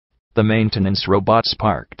 The maintenance robots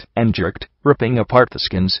parked and jerked, ripping apart the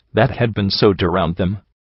skins that had been sewed around them.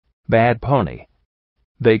 Bad pony.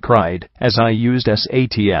 They cried as I used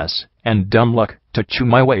SATS and dumb luck to chew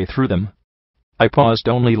my way through them. I paused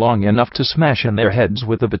only long enough to smash in their heads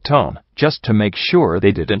with a baton, just to make sure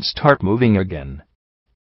they didn't start moving again.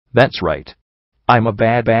 That's right. I'm a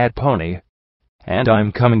bad pony. And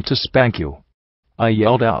I'm coming to spank you. I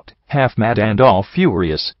yelled out, half mad and all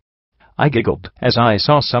furious. I giggled as I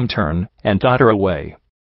saw some turn and totter away.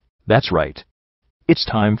 That's right. It's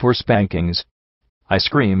time for spankings. I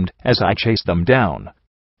screamed as I chased them down.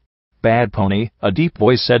 Bad pony, a deep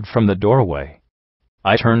voice said from the doorway.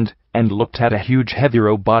 I turned and looked at a huge heavy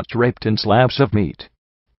robot draped in slabs of meat.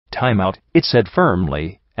 Time out, it said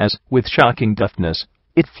firmly, as, with shocking deftness,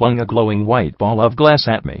 it flung a glowing white ball of glass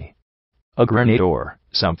at me. A grenade or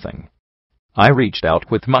something. I reached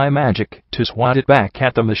out with my magic to swat it back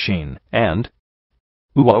at the machine, and...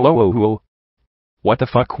 Ooh. What the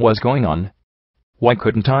fuck was going on? Why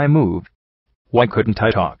couldn't I move? Why couldn't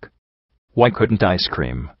I talk? Why couldn't I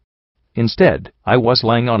scream? Instead, I was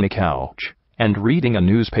lying on a couch and reading a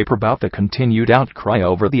newspaper about the continued outcry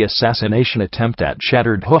over the assassination attempt at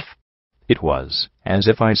Shattered Hoof. It was as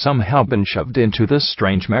if I'd somehow been shoved into this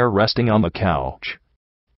strange mare resting on the couch.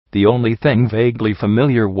 The only thing vaguely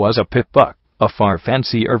familiar was a pip-buck, a far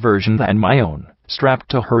fancier version than my own, strapped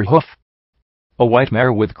to her hoof. A white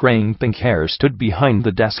mare with graying pink hair stood behind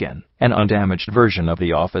the desk in an undamaged version of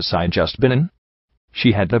the office I'd just been in.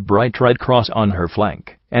 She had a bright red cross on her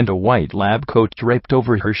flank, and a white lab coat draped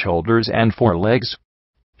over her shoulders and forelegs.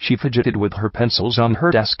 She fidgeted with her pencils on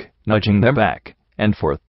her desk, nudging them back and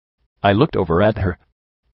forth. I looked over at her.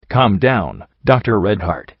 Calm down, Dr.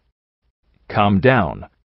 Redheart. Calm down.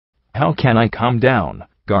 How can I calm down,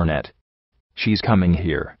 Garnet? She's coming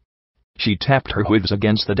here. She tapped her hooves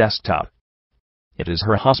against the desktop. It is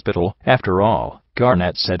her hospital, after all,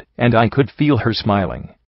 Garnet said, and I could feel her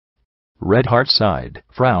smiling. Redheart sighed,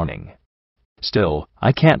 frowning. Still,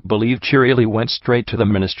 I can't believe Cheerily went straight to the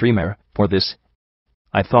Ministry Mare for this.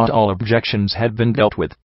 I thought all objections had been dealt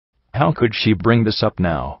with. How could she bring this up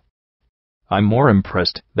now? I'm more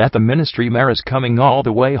impressed that the Ministry Mare is coming all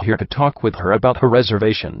the way here to talk with her about her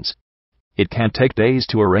reservations. It can't take days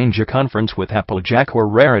to arrange a conference with Blackjack or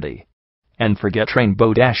Rarity. And forget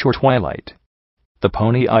Rainbow Dash or Twilight. The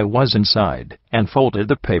pony eye was inside, and folded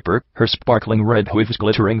the paper, her sparkling red hooves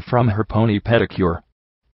glittering from her pony pedicure.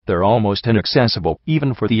 They're almost inaccessible,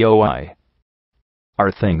 even for the OI.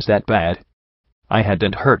 Are things that bad? I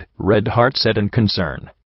hadn't heard, Redheart said in concern.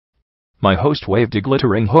 My host waved a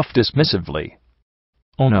glittering hoof dismissively.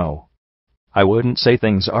 Oh no. I wouldn't say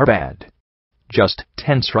things are bad. Just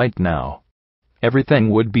tense right now. Everything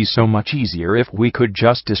would be so much easier if we could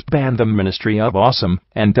just disband the Ministry of Awesome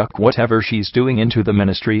and duck whatever she's doing into the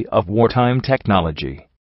Ministry of Wartime Technology.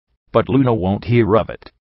 But Luna won't hear of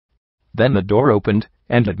it. Then the door opened,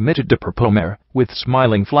 and admitted the purple mare, with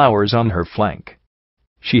smiling flowers on her flank.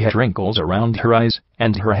 She had wrinkles around her eyes,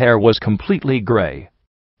 and her hair was completely gray.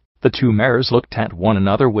 The two mares looked at one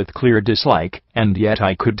another with clear dislike, and yet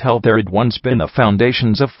I could tell there had once been the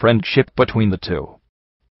foundations of friendship between the two.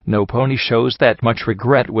 No pony shows that much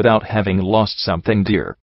regret without having lost something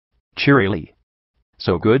dear. Cheerily.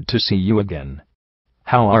 So good to see you again.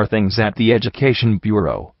 How are things at the Education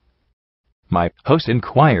Bureau? My host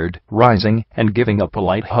inquired, rising and giving a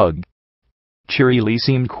polite hug. Cheerily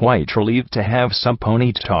seemed quite relieved to have some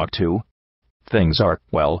pony to talk to. Things are,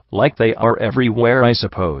 well, like they are everywhere, I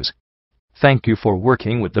suppose. Thank you for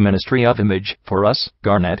working with the Ministry of Image for us,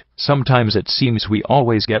 Garnet. Sometimes it seems we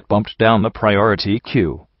always get bumped down the priority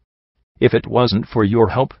queue. If it wasn't for your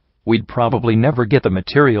help, we'd probably never get the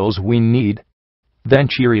materials we need. Then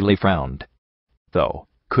Cheerily frowned. Though,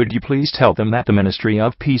 could you please tell them that the Ministry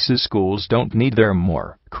of Peace's schools don't need their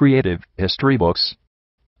more creative history books?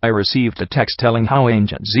 I received a text telling how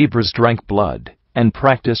ancient zebras drank blood and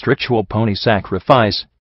practiced ritual pony sacrifice.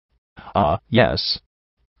 Yes.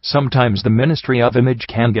 Sometimes the Ministry of Image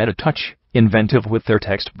can get a touch inventive with their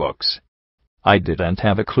textbooks. I didn't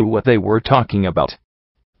have a clue what they were talking about.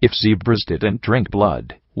 If zebras didn't drink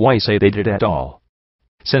blood, why say they did at all?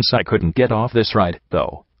 Since I couldn't get off this ride,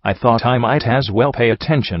 though, I thought I might as well pay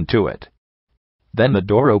attention to it. Then the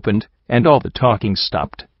door opened, and all the talking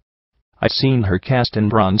stopped. I'd seen her cast in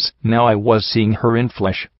bronze, now I was seeing her in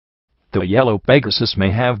flesh. The yellow Pegasus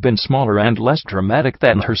may have been smaller and less dramatic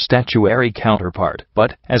than her statuary counterpart,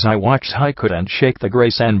 but as I watched I couldn't shake the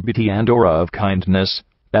grace and beauty and aura of kindness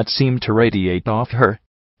that seemed to radiate off her.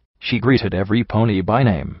 She greeted every pony by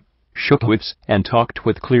name, shook hooves, and talked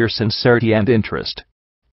with clear sincerity and interest.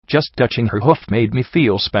 Just touching her hoof made me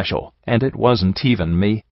feel special, and it wasn't even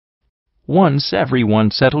me. Once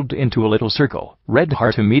everyone settled into a little circle,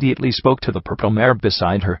 Redheart immediately spoke to the purple mare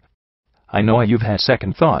beside her. I know you've had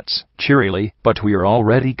second thoughts, Cheerily, but we're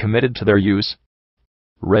already committed to their use.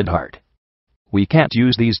 Redheart. We can't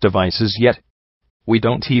use these devices yet. We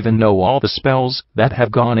don't even know all the spells that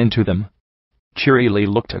have gone into them. Cheerily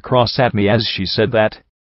looked across at me as she said that.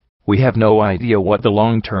 We have no idea what the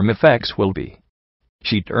long-term effects will be.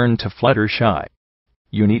 She turned to Fluttershy.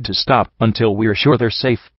 You need to stop until we're sure they're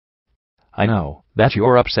safe. I know that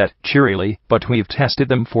you're upset, Cheerily, but we've tested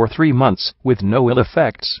them for 3 months with no ill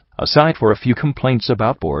effects, aside for a few complaints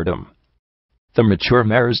about boredom. The mature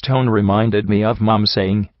mare's tone reminded me of Mom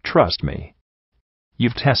saying, trust me.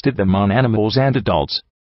 You've tested them on animals and adults.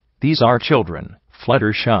 These are children,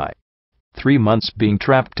 Fluttershy. 3 months being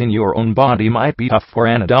trapped in your own body might be tough for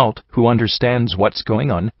an adult who understands what's going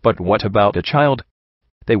on, but what about a child?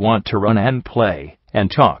 They want to run and play, and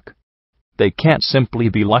talk. They can't simply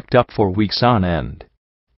be locked up for weeks on end.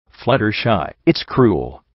 Fluttershy, it's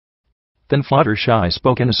cruel. Then Fluttershy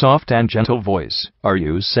spoke in a soft and gentle voice. Are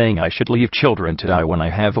you saying I should leave children to die when I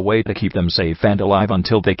have a way to keep them safe and alive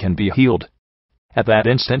until they can be healed? At that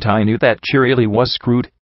instant I knew that Cheerily was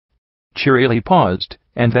screwed. Cheerily paused,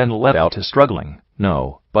 and then let out a struggling,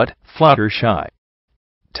 no, but, Fluttershy.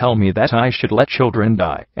 Tell me that I should let children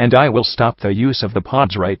die, and I will stop the use of the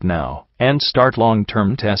pods right now, and start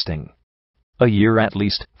long-term testing. A year at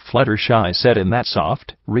least, Fluttershy said in that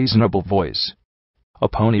soft, reasonable voice. A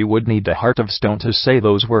pony would need a heart of stone to say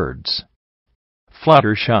those words.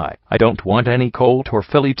 Fluttershy, I don't want any colt or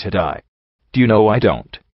filly to die. Do you know I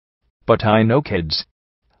don't? But I know kids.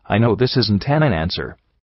 I know this isn't an answer.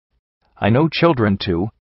 I know children too.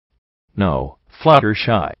 No,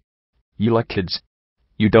 Fluttershy. You like kids.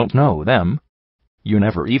 You don't know them. You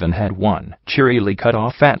never even had one. Cheerily cut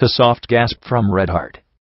off at a soft gasp from Redheart.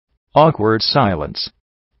 Awkward silence.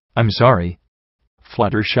 I'm sorry.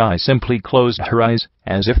 Fluttershy simply closed her eyes,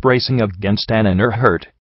 as if bracing against an inner hurt.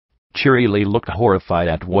 Cheerily looked horrified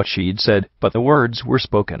at what she'd said, but the words were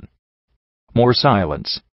spoken. More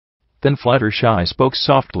silence. Then Fluttershy spoke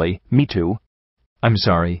softly, "Me too. I'm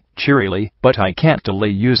sorry, Cheerily, but I can't delay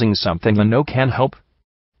using something I know can help."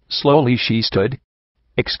 Slowly she stood.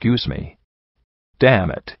 "Excuse me."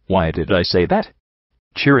 "Damn it, why did I say that?"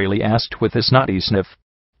 Cheerily asked with a snotty sniff.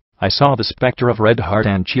 I saw the specter of Red Heart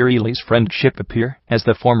and Cheerily's friendship appear as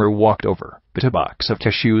the former walked over, bit a box of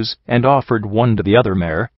tissues, and offered one to the other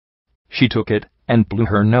mare. She took it, and blew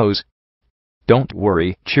her nose. "Don't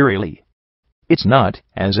worry, Cheerily. It's not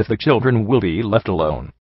as if the children will be left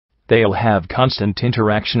alone. They'll have constant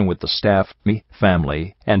interaction with the staff, me,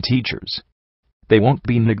 family, and teachers. They won't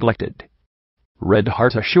be neglected," Red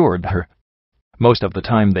Heart assured her. "Most of the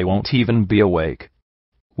time they won't even be awake.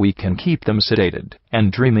 We can keep them sedated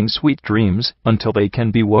and dreaming sweet dreams until they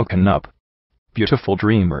can be woken up. Beautiful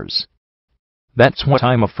dreamers. That's what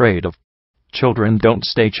I'm afraid of. Children don't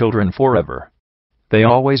stay children forever. They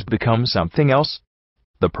always become something else."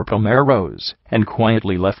 The purple mare rose and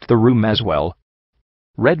quietly left the room as well.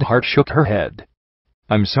 Red Heart shook her head.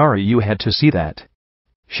 "I'm sorry you had to see that."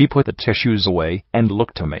 She put the tissues away and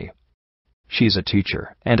looked to me. "She's a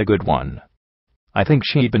teacher, and a good one. I think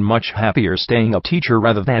she'd been much happier staying a teacher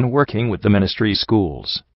rather than working with the ministry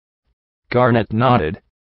schools." Garnet nodded.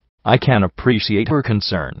 "I can appreciate her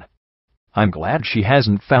concern. I'm glad she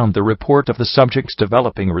hasn't found the report of the subjects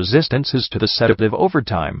developing resistances to the sedative over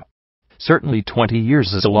time. Certainly 20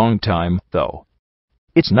 years is a long time, though.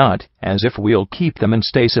 It's not as if we'll keep them in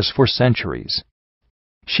stasis for centuries."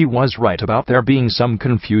 She was right about there being some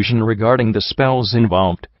confusion regarding the spells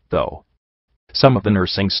involved, though. Some of the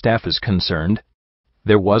nursing staff is concerned.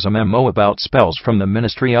 There was a memo about spells from the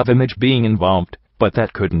Ministry of Image being involved, but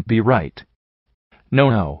that couldn't be right.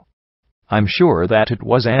 No. I'm sure that it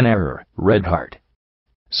was an error, Red Heart.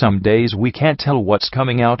 Some days we can't tell what's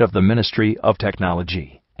coming out of the Ministry of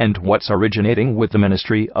Technology and what's originating with the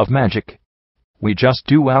Ministry of Magic. We just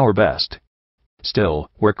do our best. Still,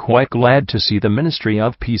 we're quite glad to see the Ministry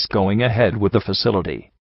of Peace going ahead with the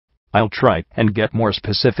facility. I'll try and get more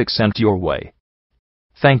specifics sent your way."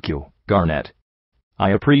 "Thank you, Garnet. I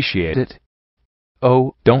appreciate it."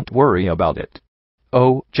 "Oh, don't worry about it.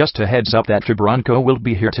 Oh, just a heads up that Bronco will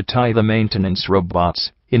be here to tie the maintenance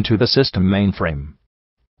robots into the system mainframe.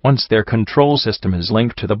 Once their control system is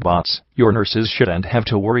linked to the bots, your nurses shouldn't have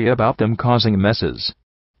to worry about them causing messes."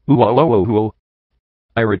 Ooh.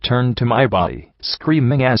 I returned to my body,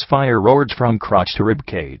 screaming as fire roared from crotch to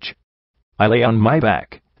ribcage. I lay on my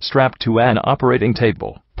back, strapped to an operating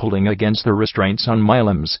table, pulling against the restraints on my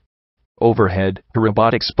limbs. Overhead, a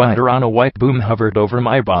robotic spider on a white boom hovered over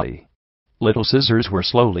my body. Little scissors were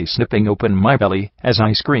slowly snipping open my belly as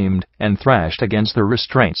I screamed and thrashed against the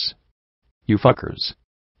restraints. "You fuckers!"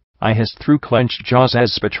 I hissed through clenched jaws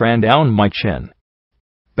as spit ran down my chin.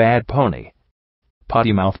 "Bad pony.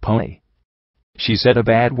 Potty mouth pony." She said a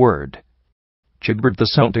bad word. Gibbered the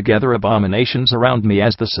sewn together abominations around me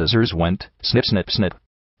as the scissors went snip snip snip.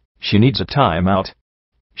 She needs a timeout.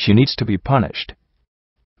 She needs to be punished.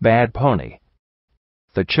 Bad pony.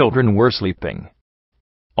 The children were sleeping.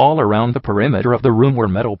 All around the perimeter of the room were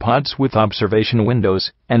metal pods with observation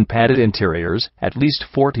windows and padded interiors. At least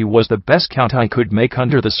 40 was the best count I could make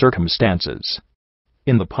under the circumstances.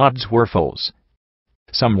 In the pods were foals.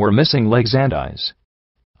 Some were missing legs and eyes.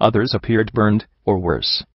 Others appeared burned, or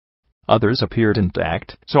worse. Others appeared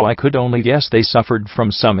intact, so I could only guess they suffered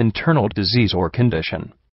from some internal disease or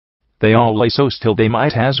condition. They all lay so still they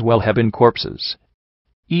might as well have been corpses.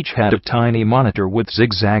 Each had a tiny monitor with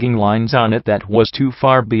zigzagging lines on it that was too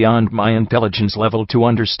far beyond my intelligence level to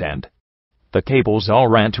understand. The cables all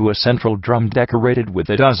ran to a central drum decorated with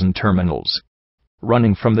a dozen terminals.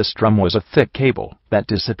 Running from this drum was a thick cable that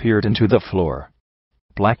disappeared into the floor.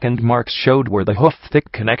 Blackened marks showed where the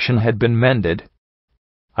hoof-thick connection had been mended.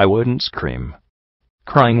 I wouldn't scream.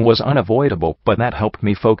 Crying was unavoidable, but that helped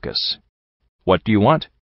me focus. "What do you want?"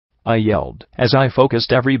 I yelled, as I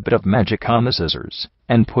focused every bit of magic on the scissors,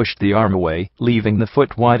 and pushed the arm away, leaving the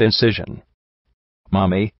foot-wide incision.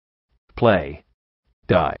 "Mommy. Play.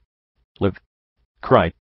 Die. Live.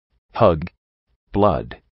 Cry. Hug.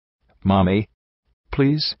 Blood. Mommy.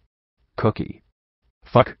 Please. Cookie.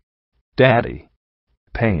 Fuck. Daddy.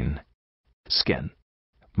 Pain. Skin.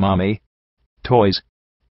 Mommy. Toys.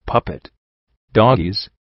 Puppet. Doggies.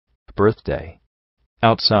 Birthday.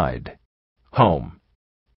 Outside. Home.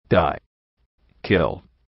 Die. Kill.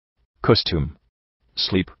 Costume.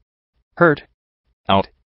 Sleep. Hurt. Out.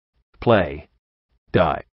 Play.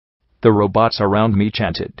 Die." The robots around me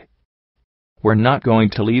chanted. "We're not going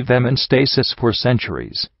to leave them in stasis for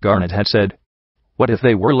centuries," Garnet had said. "What if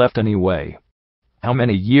they were left anyway? How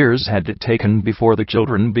many years had it taken before the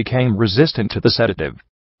children became resistant to the sedative?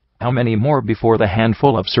 How many more before the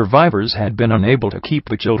handful of survivors had been unable to keep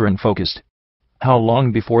the children focused? How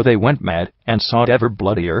long before they went mad and sought ever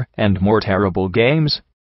bloodier and more terrible games?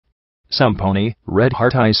 Some pony, Red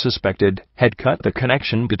Heart I suspected, had cut the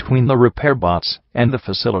connection between the repair bots and the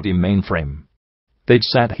facility mainframe. They'd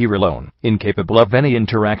sat here alone, incapable of any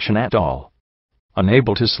interaction at all.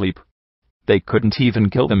 Unable to sleep. They couldn't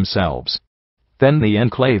even kill themselves. Then the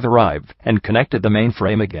Enclave arrived and connected the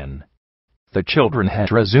mainframe again. The children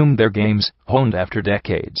had resumed their games, honed after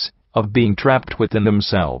decades of being trapped within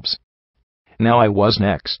themselves. Now I was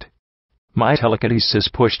next. My telekinesis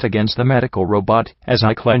pushed against the medical robot as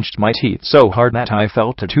I clenched my teeth so hard that I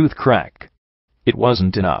felt a tooth crack. It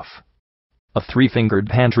wasn't enough. A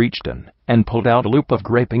three-fingered hand reached in and pulled out a loop of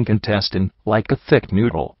graping intestine like a thick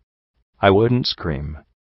noodle. I wouldn't scream.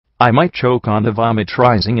 I might choke on the vomit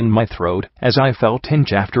rising in my throat as I felt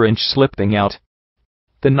inch after inch slipping out.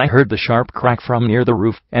 Then I heard the sharp crack from near the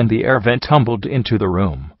roof and the air vent tumbled into the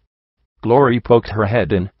room. Glory poked her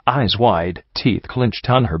head in, eyes wide, teeth clenched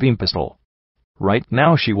on her beam pistol. Right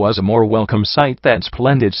now she was a more welcome sight than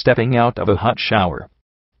Splendid stepping out of a hot shower.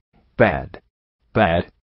 Bad.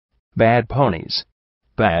 Bad. Bad ponies.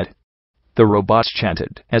 Bad. The robots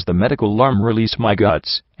chanted as the medical alarm released my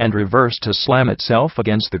guts and reversed to slam itself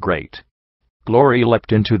against the grate. Glory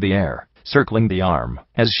leapt into the air, circling the arm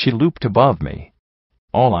as she looped above me.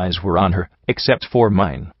 All eyes were on her, except for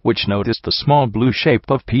mine, which noticed the small blue shape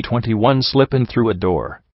of P-21 slipping through a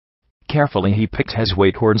door. Carefully he picked his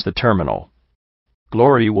way towards the terminal.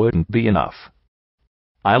 Glory wouldn't be enough.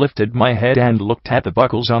 I lifted my head and looked at the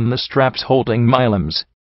buckles on the straps holding my limbs.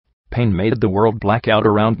 Pain made the world black out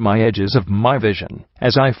around my edges of my vision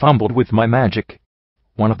as I fumbled with my magic.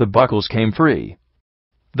 One of the buckles came free.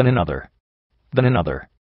 Then another. Then another.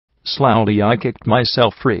 Slowly I kicked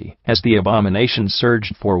myself free as the abomination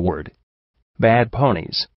surged forward. Bad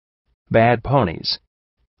ponies. Bad ponies.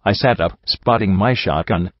 I sat up, spotting my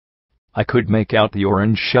shotgun. I could make out the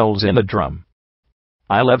orange shells in the drum.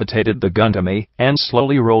 I levitated the gun to me and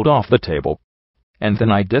slowly rolled off the table. And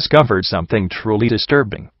then I discovered something truly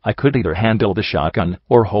disturbing. I could either handle the shotgun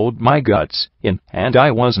or hold my guts in, and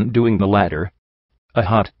I wasn't doing the latter. A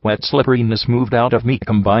hot, wet slipperiness moved out of me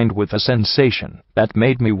combined with a sensation that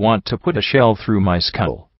made me want to put a shell through my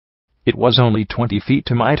skull. It was only 20 feet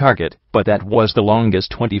to my target, but that was the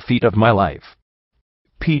longest 20 feet of my life.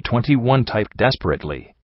 P-21 typed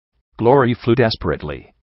desperately. Glory flew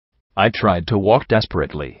desperately. I tried to walk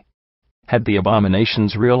desperately. Had the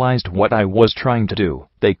abominations realized what I was trying to do,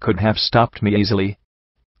 they could have stopped me easily.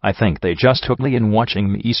 I think they just took me in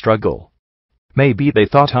watching me struggle. Maybe they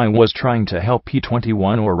thought I was trying to help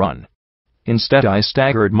P-21 or run. Instead I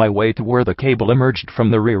staggered my way to where the cable emerged from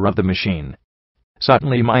the rear of the machine.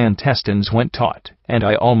 Suddenly my intestines went taut, and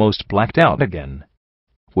I almost blacked out again.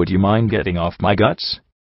 Would you mind getting off my guts?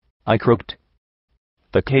 I croaked.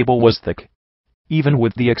 The cable was thick. Even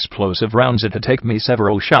with the explosive rounds it had taken me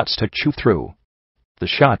several shots to chew through. The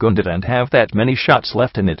shotgun didn't have that many shots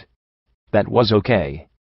left in it. That was okay.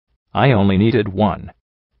 I only needed one.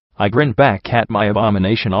 I grinned back at my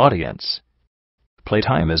abomination audience.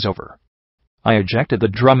 Playtime is over. I ejected the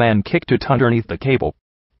drum and kicked it underneath the cable.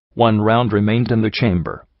 One round remained in the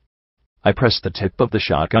chamber. I pressed the tip of the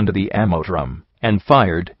shotgun to the ammo drum and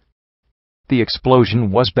fired. The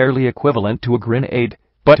explosion was barely equivalent to a grenade,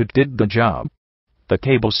 but it did the job. The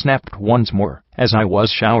cable snapped once more as I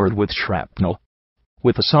was showered with shrapnel.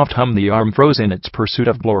 With a soft hum the arm froze in its pursuit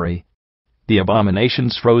of glory. The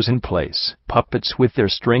abominations froze in place, puppets with their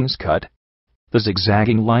strings cut. The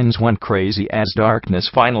zigzagging lines went crazy as darkness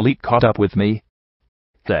finally caught up with me.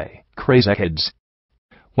 They, crazy kids.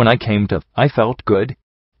 When I came to, I felt good.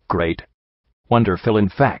 Great. Wonderful in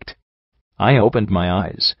fact. I opened my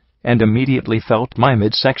eyes, and immediately felt my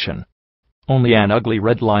midsection. Only an ugly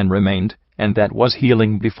red line remained, and that was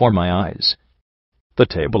healing before my eyes. The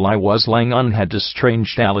table I was lying on had a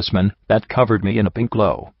strange talisman that covered me in a pink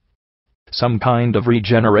glow. Some kind of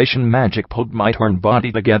regeneration magic pulled my torn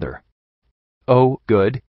body together. Oh,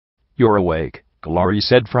 good. You're awake, Glory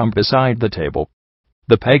said from beside the table.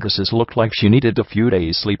 The Pegasus looked like she needed a few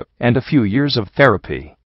days' sleep and a few years of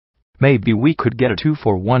therapy. Maybe we could get a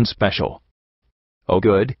 2-for-1 special. Oh,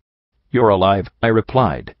 good. You're alive, I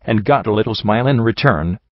replied, and got a little smile in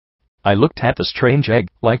return. I looked at the strange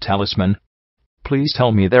egg-like talisman. Please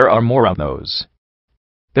tell me there are more of those.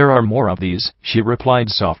 There are more of these, she replied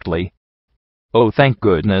softly. Oh, thank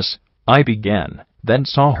goodness, I began, then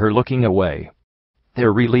saw her looking away.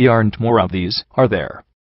 There really aren't more of these, are there?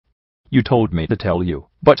 You told me to tell you,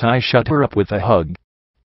 but I shut her up with a hug.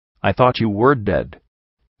 I thought you were dead.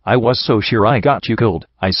 I was so sure I got you killed,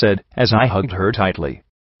 I said, as I hugged her tightly.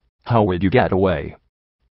 How would you get away?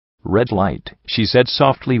 Red light, she said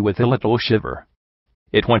softly with a little shiver.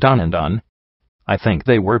 It went on and on. I think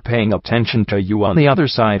they were paying attention to you on the other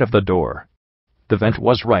side of the door. The vent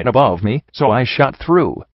was right above me, so I shot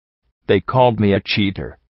through. They called me a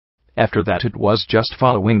cheater. After that it was just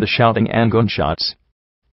following the shouting and gunshots.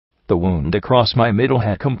 The wound across my middle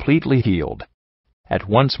had completely healed. At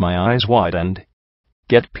once my eyes widened.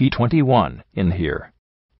 Get P-21 in here.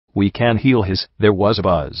 We can heal his. There was a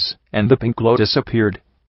buzz, and the pink glow disappeared.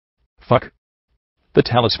 Fuck. The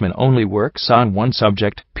talisman only works on one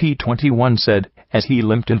subject, P-21 said, as he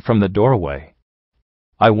limped in from the doorway.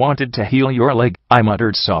 I wanted to heal your leg, I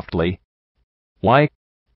muttered softly. Why?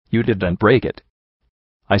 You didn't break it.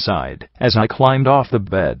 I sighed as I climbed off the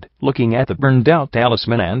bed, looking at the burned-out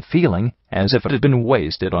talisman and feeling as if it had been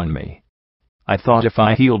wasted on me. I thought if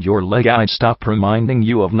I healed your leg I'd stop reminding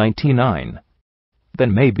you of 99.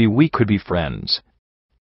 Then maybe we could be friends.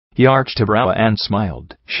 He arched a brow and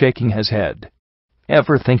smiled, shaking his head.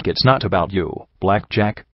 Ever think it's not about you,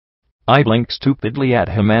 Blackjack? I blinked stupidly at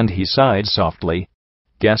him and he sighed softly.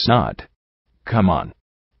 Guess not. Come on.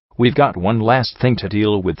 We've got one last thing to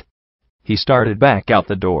deal with. He started back out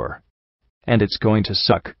the door. And it's going to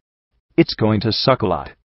suck. It's going to suck a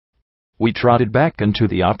lot. We trotted back into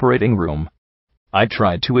the operating room. I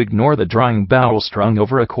tried to ignore the drying bowel strung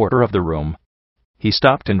over a quarter of the room. He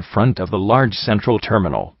stopped in front of the large central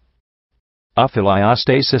terminal.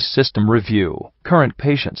 Ophthalmiostasis system review. Current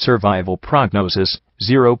patient survival prognosis,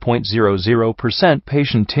 0.00%.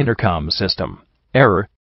 Patient intercom system. Error.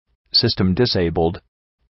 System disabled.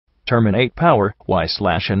 Terminate power,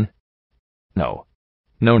 Y/N. No.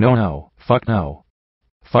 No. Fuck no.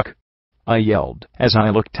 Fuck. I yelled as I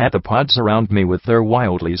looked at the pods around me with their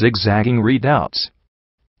wildly zigzagging readouts.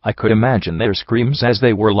 I could imagine their screams as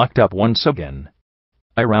they were locked up once again.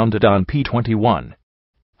 I rounded on P-21.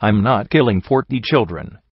 I'm not killing 40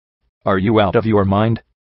 children. Are you out of your mind?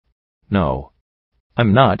 No.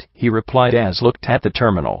 I'm not, he replied as looked at the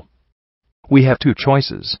terminal. We have two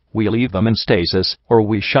choices. We leave them in stasis, or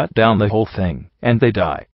we shut down the whole thing, and they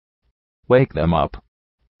die. Wake them up.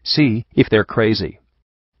 See if they're crazy.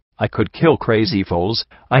 I could kill crazy fools,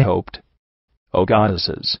 I hoped. Oh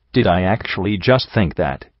goddesses, did I actually just think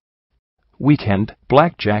that? Weekend,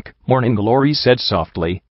 Blackjack, Morning Glory said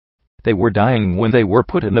softly. They were dying when they were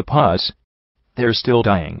put in the pods. They're still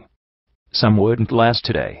dying. Some wouldn't last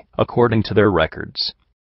today, according to their records.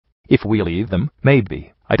 If we leave them,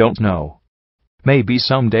 maybe, I don't know. Maybe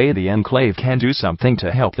someday the Enclave can do something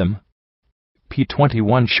to help them.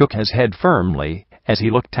 P-21 shook his head firmly as he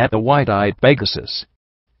looked at the wide-eyed Pegasus.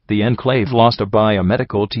 The Enclave lost a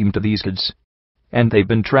biomedical team to these kids. And they've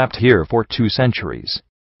been trapped here for 2 centuries.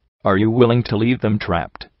 Are you willing to leave them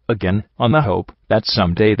trapped, again, on the hope that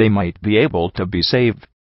someday they might be able to be saved?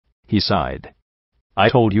 He sighed. I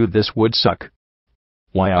told you this would suck.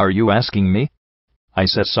 Why are you asking me? I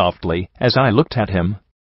said softly as I looked at him.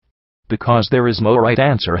 Because there is no right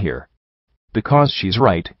answer here. Because she's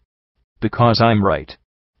right. Because I'm right.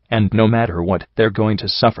 And no matter what, they're going to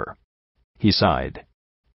suffer. He sighed.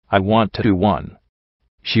 I want to do one.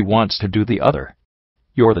 She wants to do the other.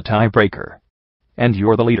 You're the tiebreaker. And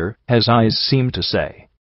you're the leader, his eyes seemed to say.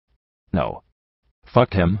 No.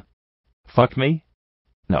 Fuck him. Fuck me?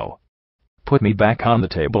 No. Put me back on the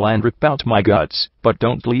table and rip out my guts, but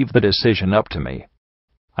don't leave the decision up to me.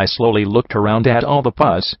 I slowly looked around at all the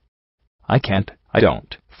pods. I can't, I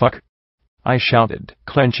don't, fuck. I shouted,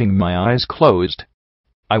 clenching my eyes closed.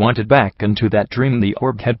 I wanted back into that dream the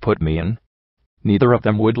orb had put me in. Neither of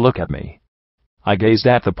them would look at me. I gazed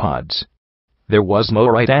at the pods. There was no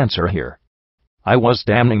right answer here. I was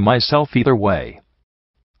damning myself either way.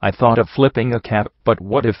 I thought of flipping a cap, but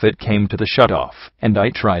what if it came to the shut-off, and I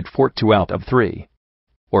tried for 2 out of 3?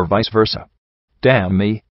 Or vice versa. Damn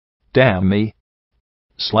me. Damn me.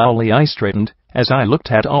 Slowly I straightened, as I looked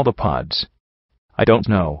at all the pods. I don't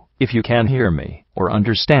know if you can hear me, or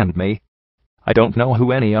understand me. I don't know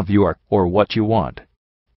who any of you are, or what you want.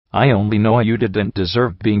 I only know you didn't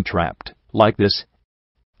deserve being trapped, like this.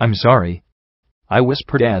 I'm sorry. I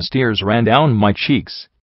whispered as tears ran down my cheeks.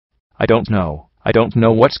 I don't know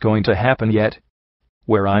what's going to happen yet.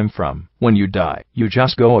 Where I'm from, when you die, you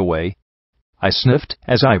just go away. I sniffed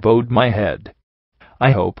as I bowed my head.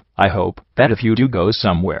 I hope that if you do go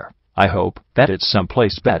somewhere, I hope that it's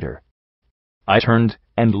someplace better. I turned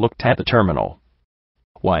and looked at the terminal.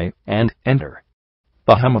 Why, and enter.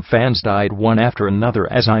 The hum of fans died one after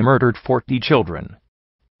another as I murdered 40 children.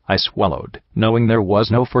 I swallowed, knowing there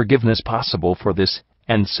was no forgiveness possible for this,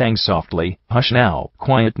 and sang softly, "Hush now,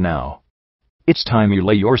 quiet now. It's time you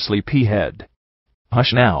lay your sleepy head.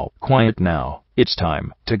 Hush now, quiet now, it's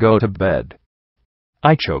time to go to bed."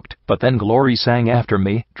 I choked, but then Glory sang after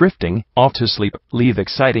me, "Drifting off to sleep, leave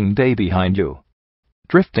exciting day behind you.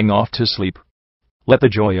 Drifting off to sleep. Let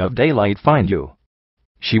the joy of daylight find you."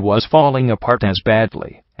 She was falling apart as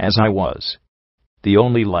badly as I was. The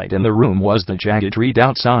only light in the room was the jagged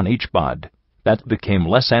readouts on each bod, that became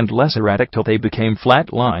less and less erratic till they became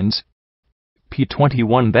flat lines.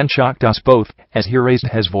 P21 then shocked us both, as he raised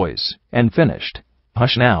his voice, and finished,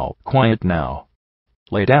 "Hush now, quiet now.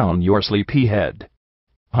 Lay down your sleepy head.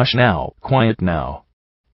 Hush now, quiet now.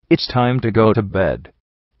 It's time to go to bed."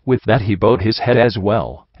 With that he bowed his head as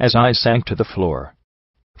well, as I sank to the floor.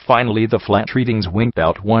 Finally the flat readings winked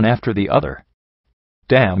out one after the other.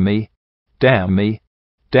 Damn me. Damn me.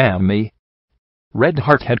 Damn me. Red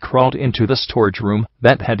Heart had crawled into the storage room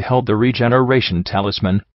that had held the regeneration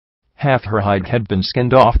talisman. Half her hide had been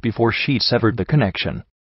skinned off before she severed the connection.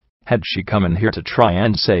 Had she come in here to try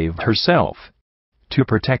and save herself? To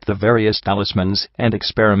protect the various talismans and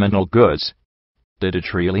experimental goods? Did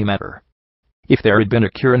it really matter? If there had been a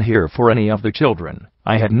cure in here for any of the children,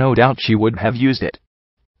 I had no doubt she would have used it.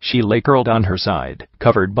 She lay curled on her side,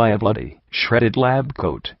 covered by a bloody, shredded lab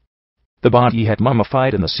coat. The body had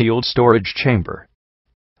mummified in the sealed storage chamber.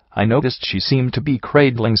 I noticed she seemed to be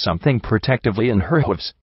cradling something protectively in her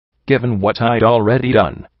hooves. Given what I'd already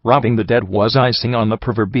done, robbing the dead was icing on the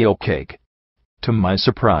proverbial cake. To my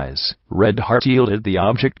surprise, Red Heart yielded the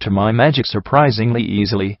object to my magic surprisingly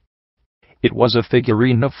easily. It was a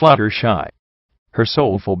figurine of Fluttershy. Her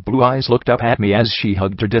soulful blue eyes looked up at me as she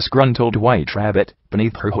hugged her disgruntled white rabbit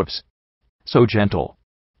beneath her hooves. So gentle.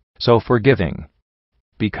 So forgiving.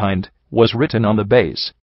 "Be kind," was written on the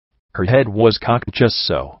base. Her head was cocked just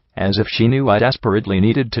so, as if she knew I desperately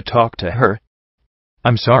needed to talk to her.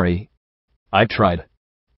 "I'm sorry. I tried.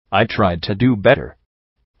 I tried to do better.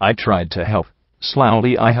 I tried to help."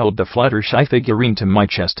 Slowly I held the Fluttershy figurine to my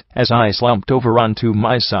chest as I slumped over onto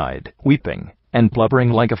my side, weeping and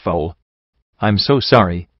blubbering like a foal. "I'm so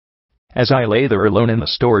sorry." As I lay there alone in the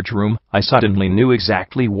storage room, I suddenly knew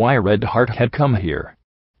exactly why Red Heart had come here.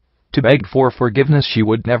 To beg for forgiveness she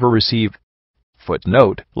would never receive.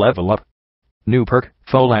 Footnote: Level up. New perk,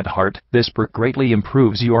 Full at Heart. This perk greatly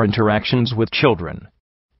improves your interactions with children.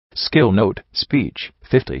 Skill note: Speech,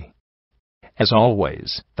 50. As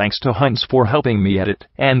always, thanks to Heinz for helping me edit,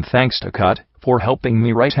 and thanks to Cut for helping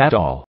me write at all.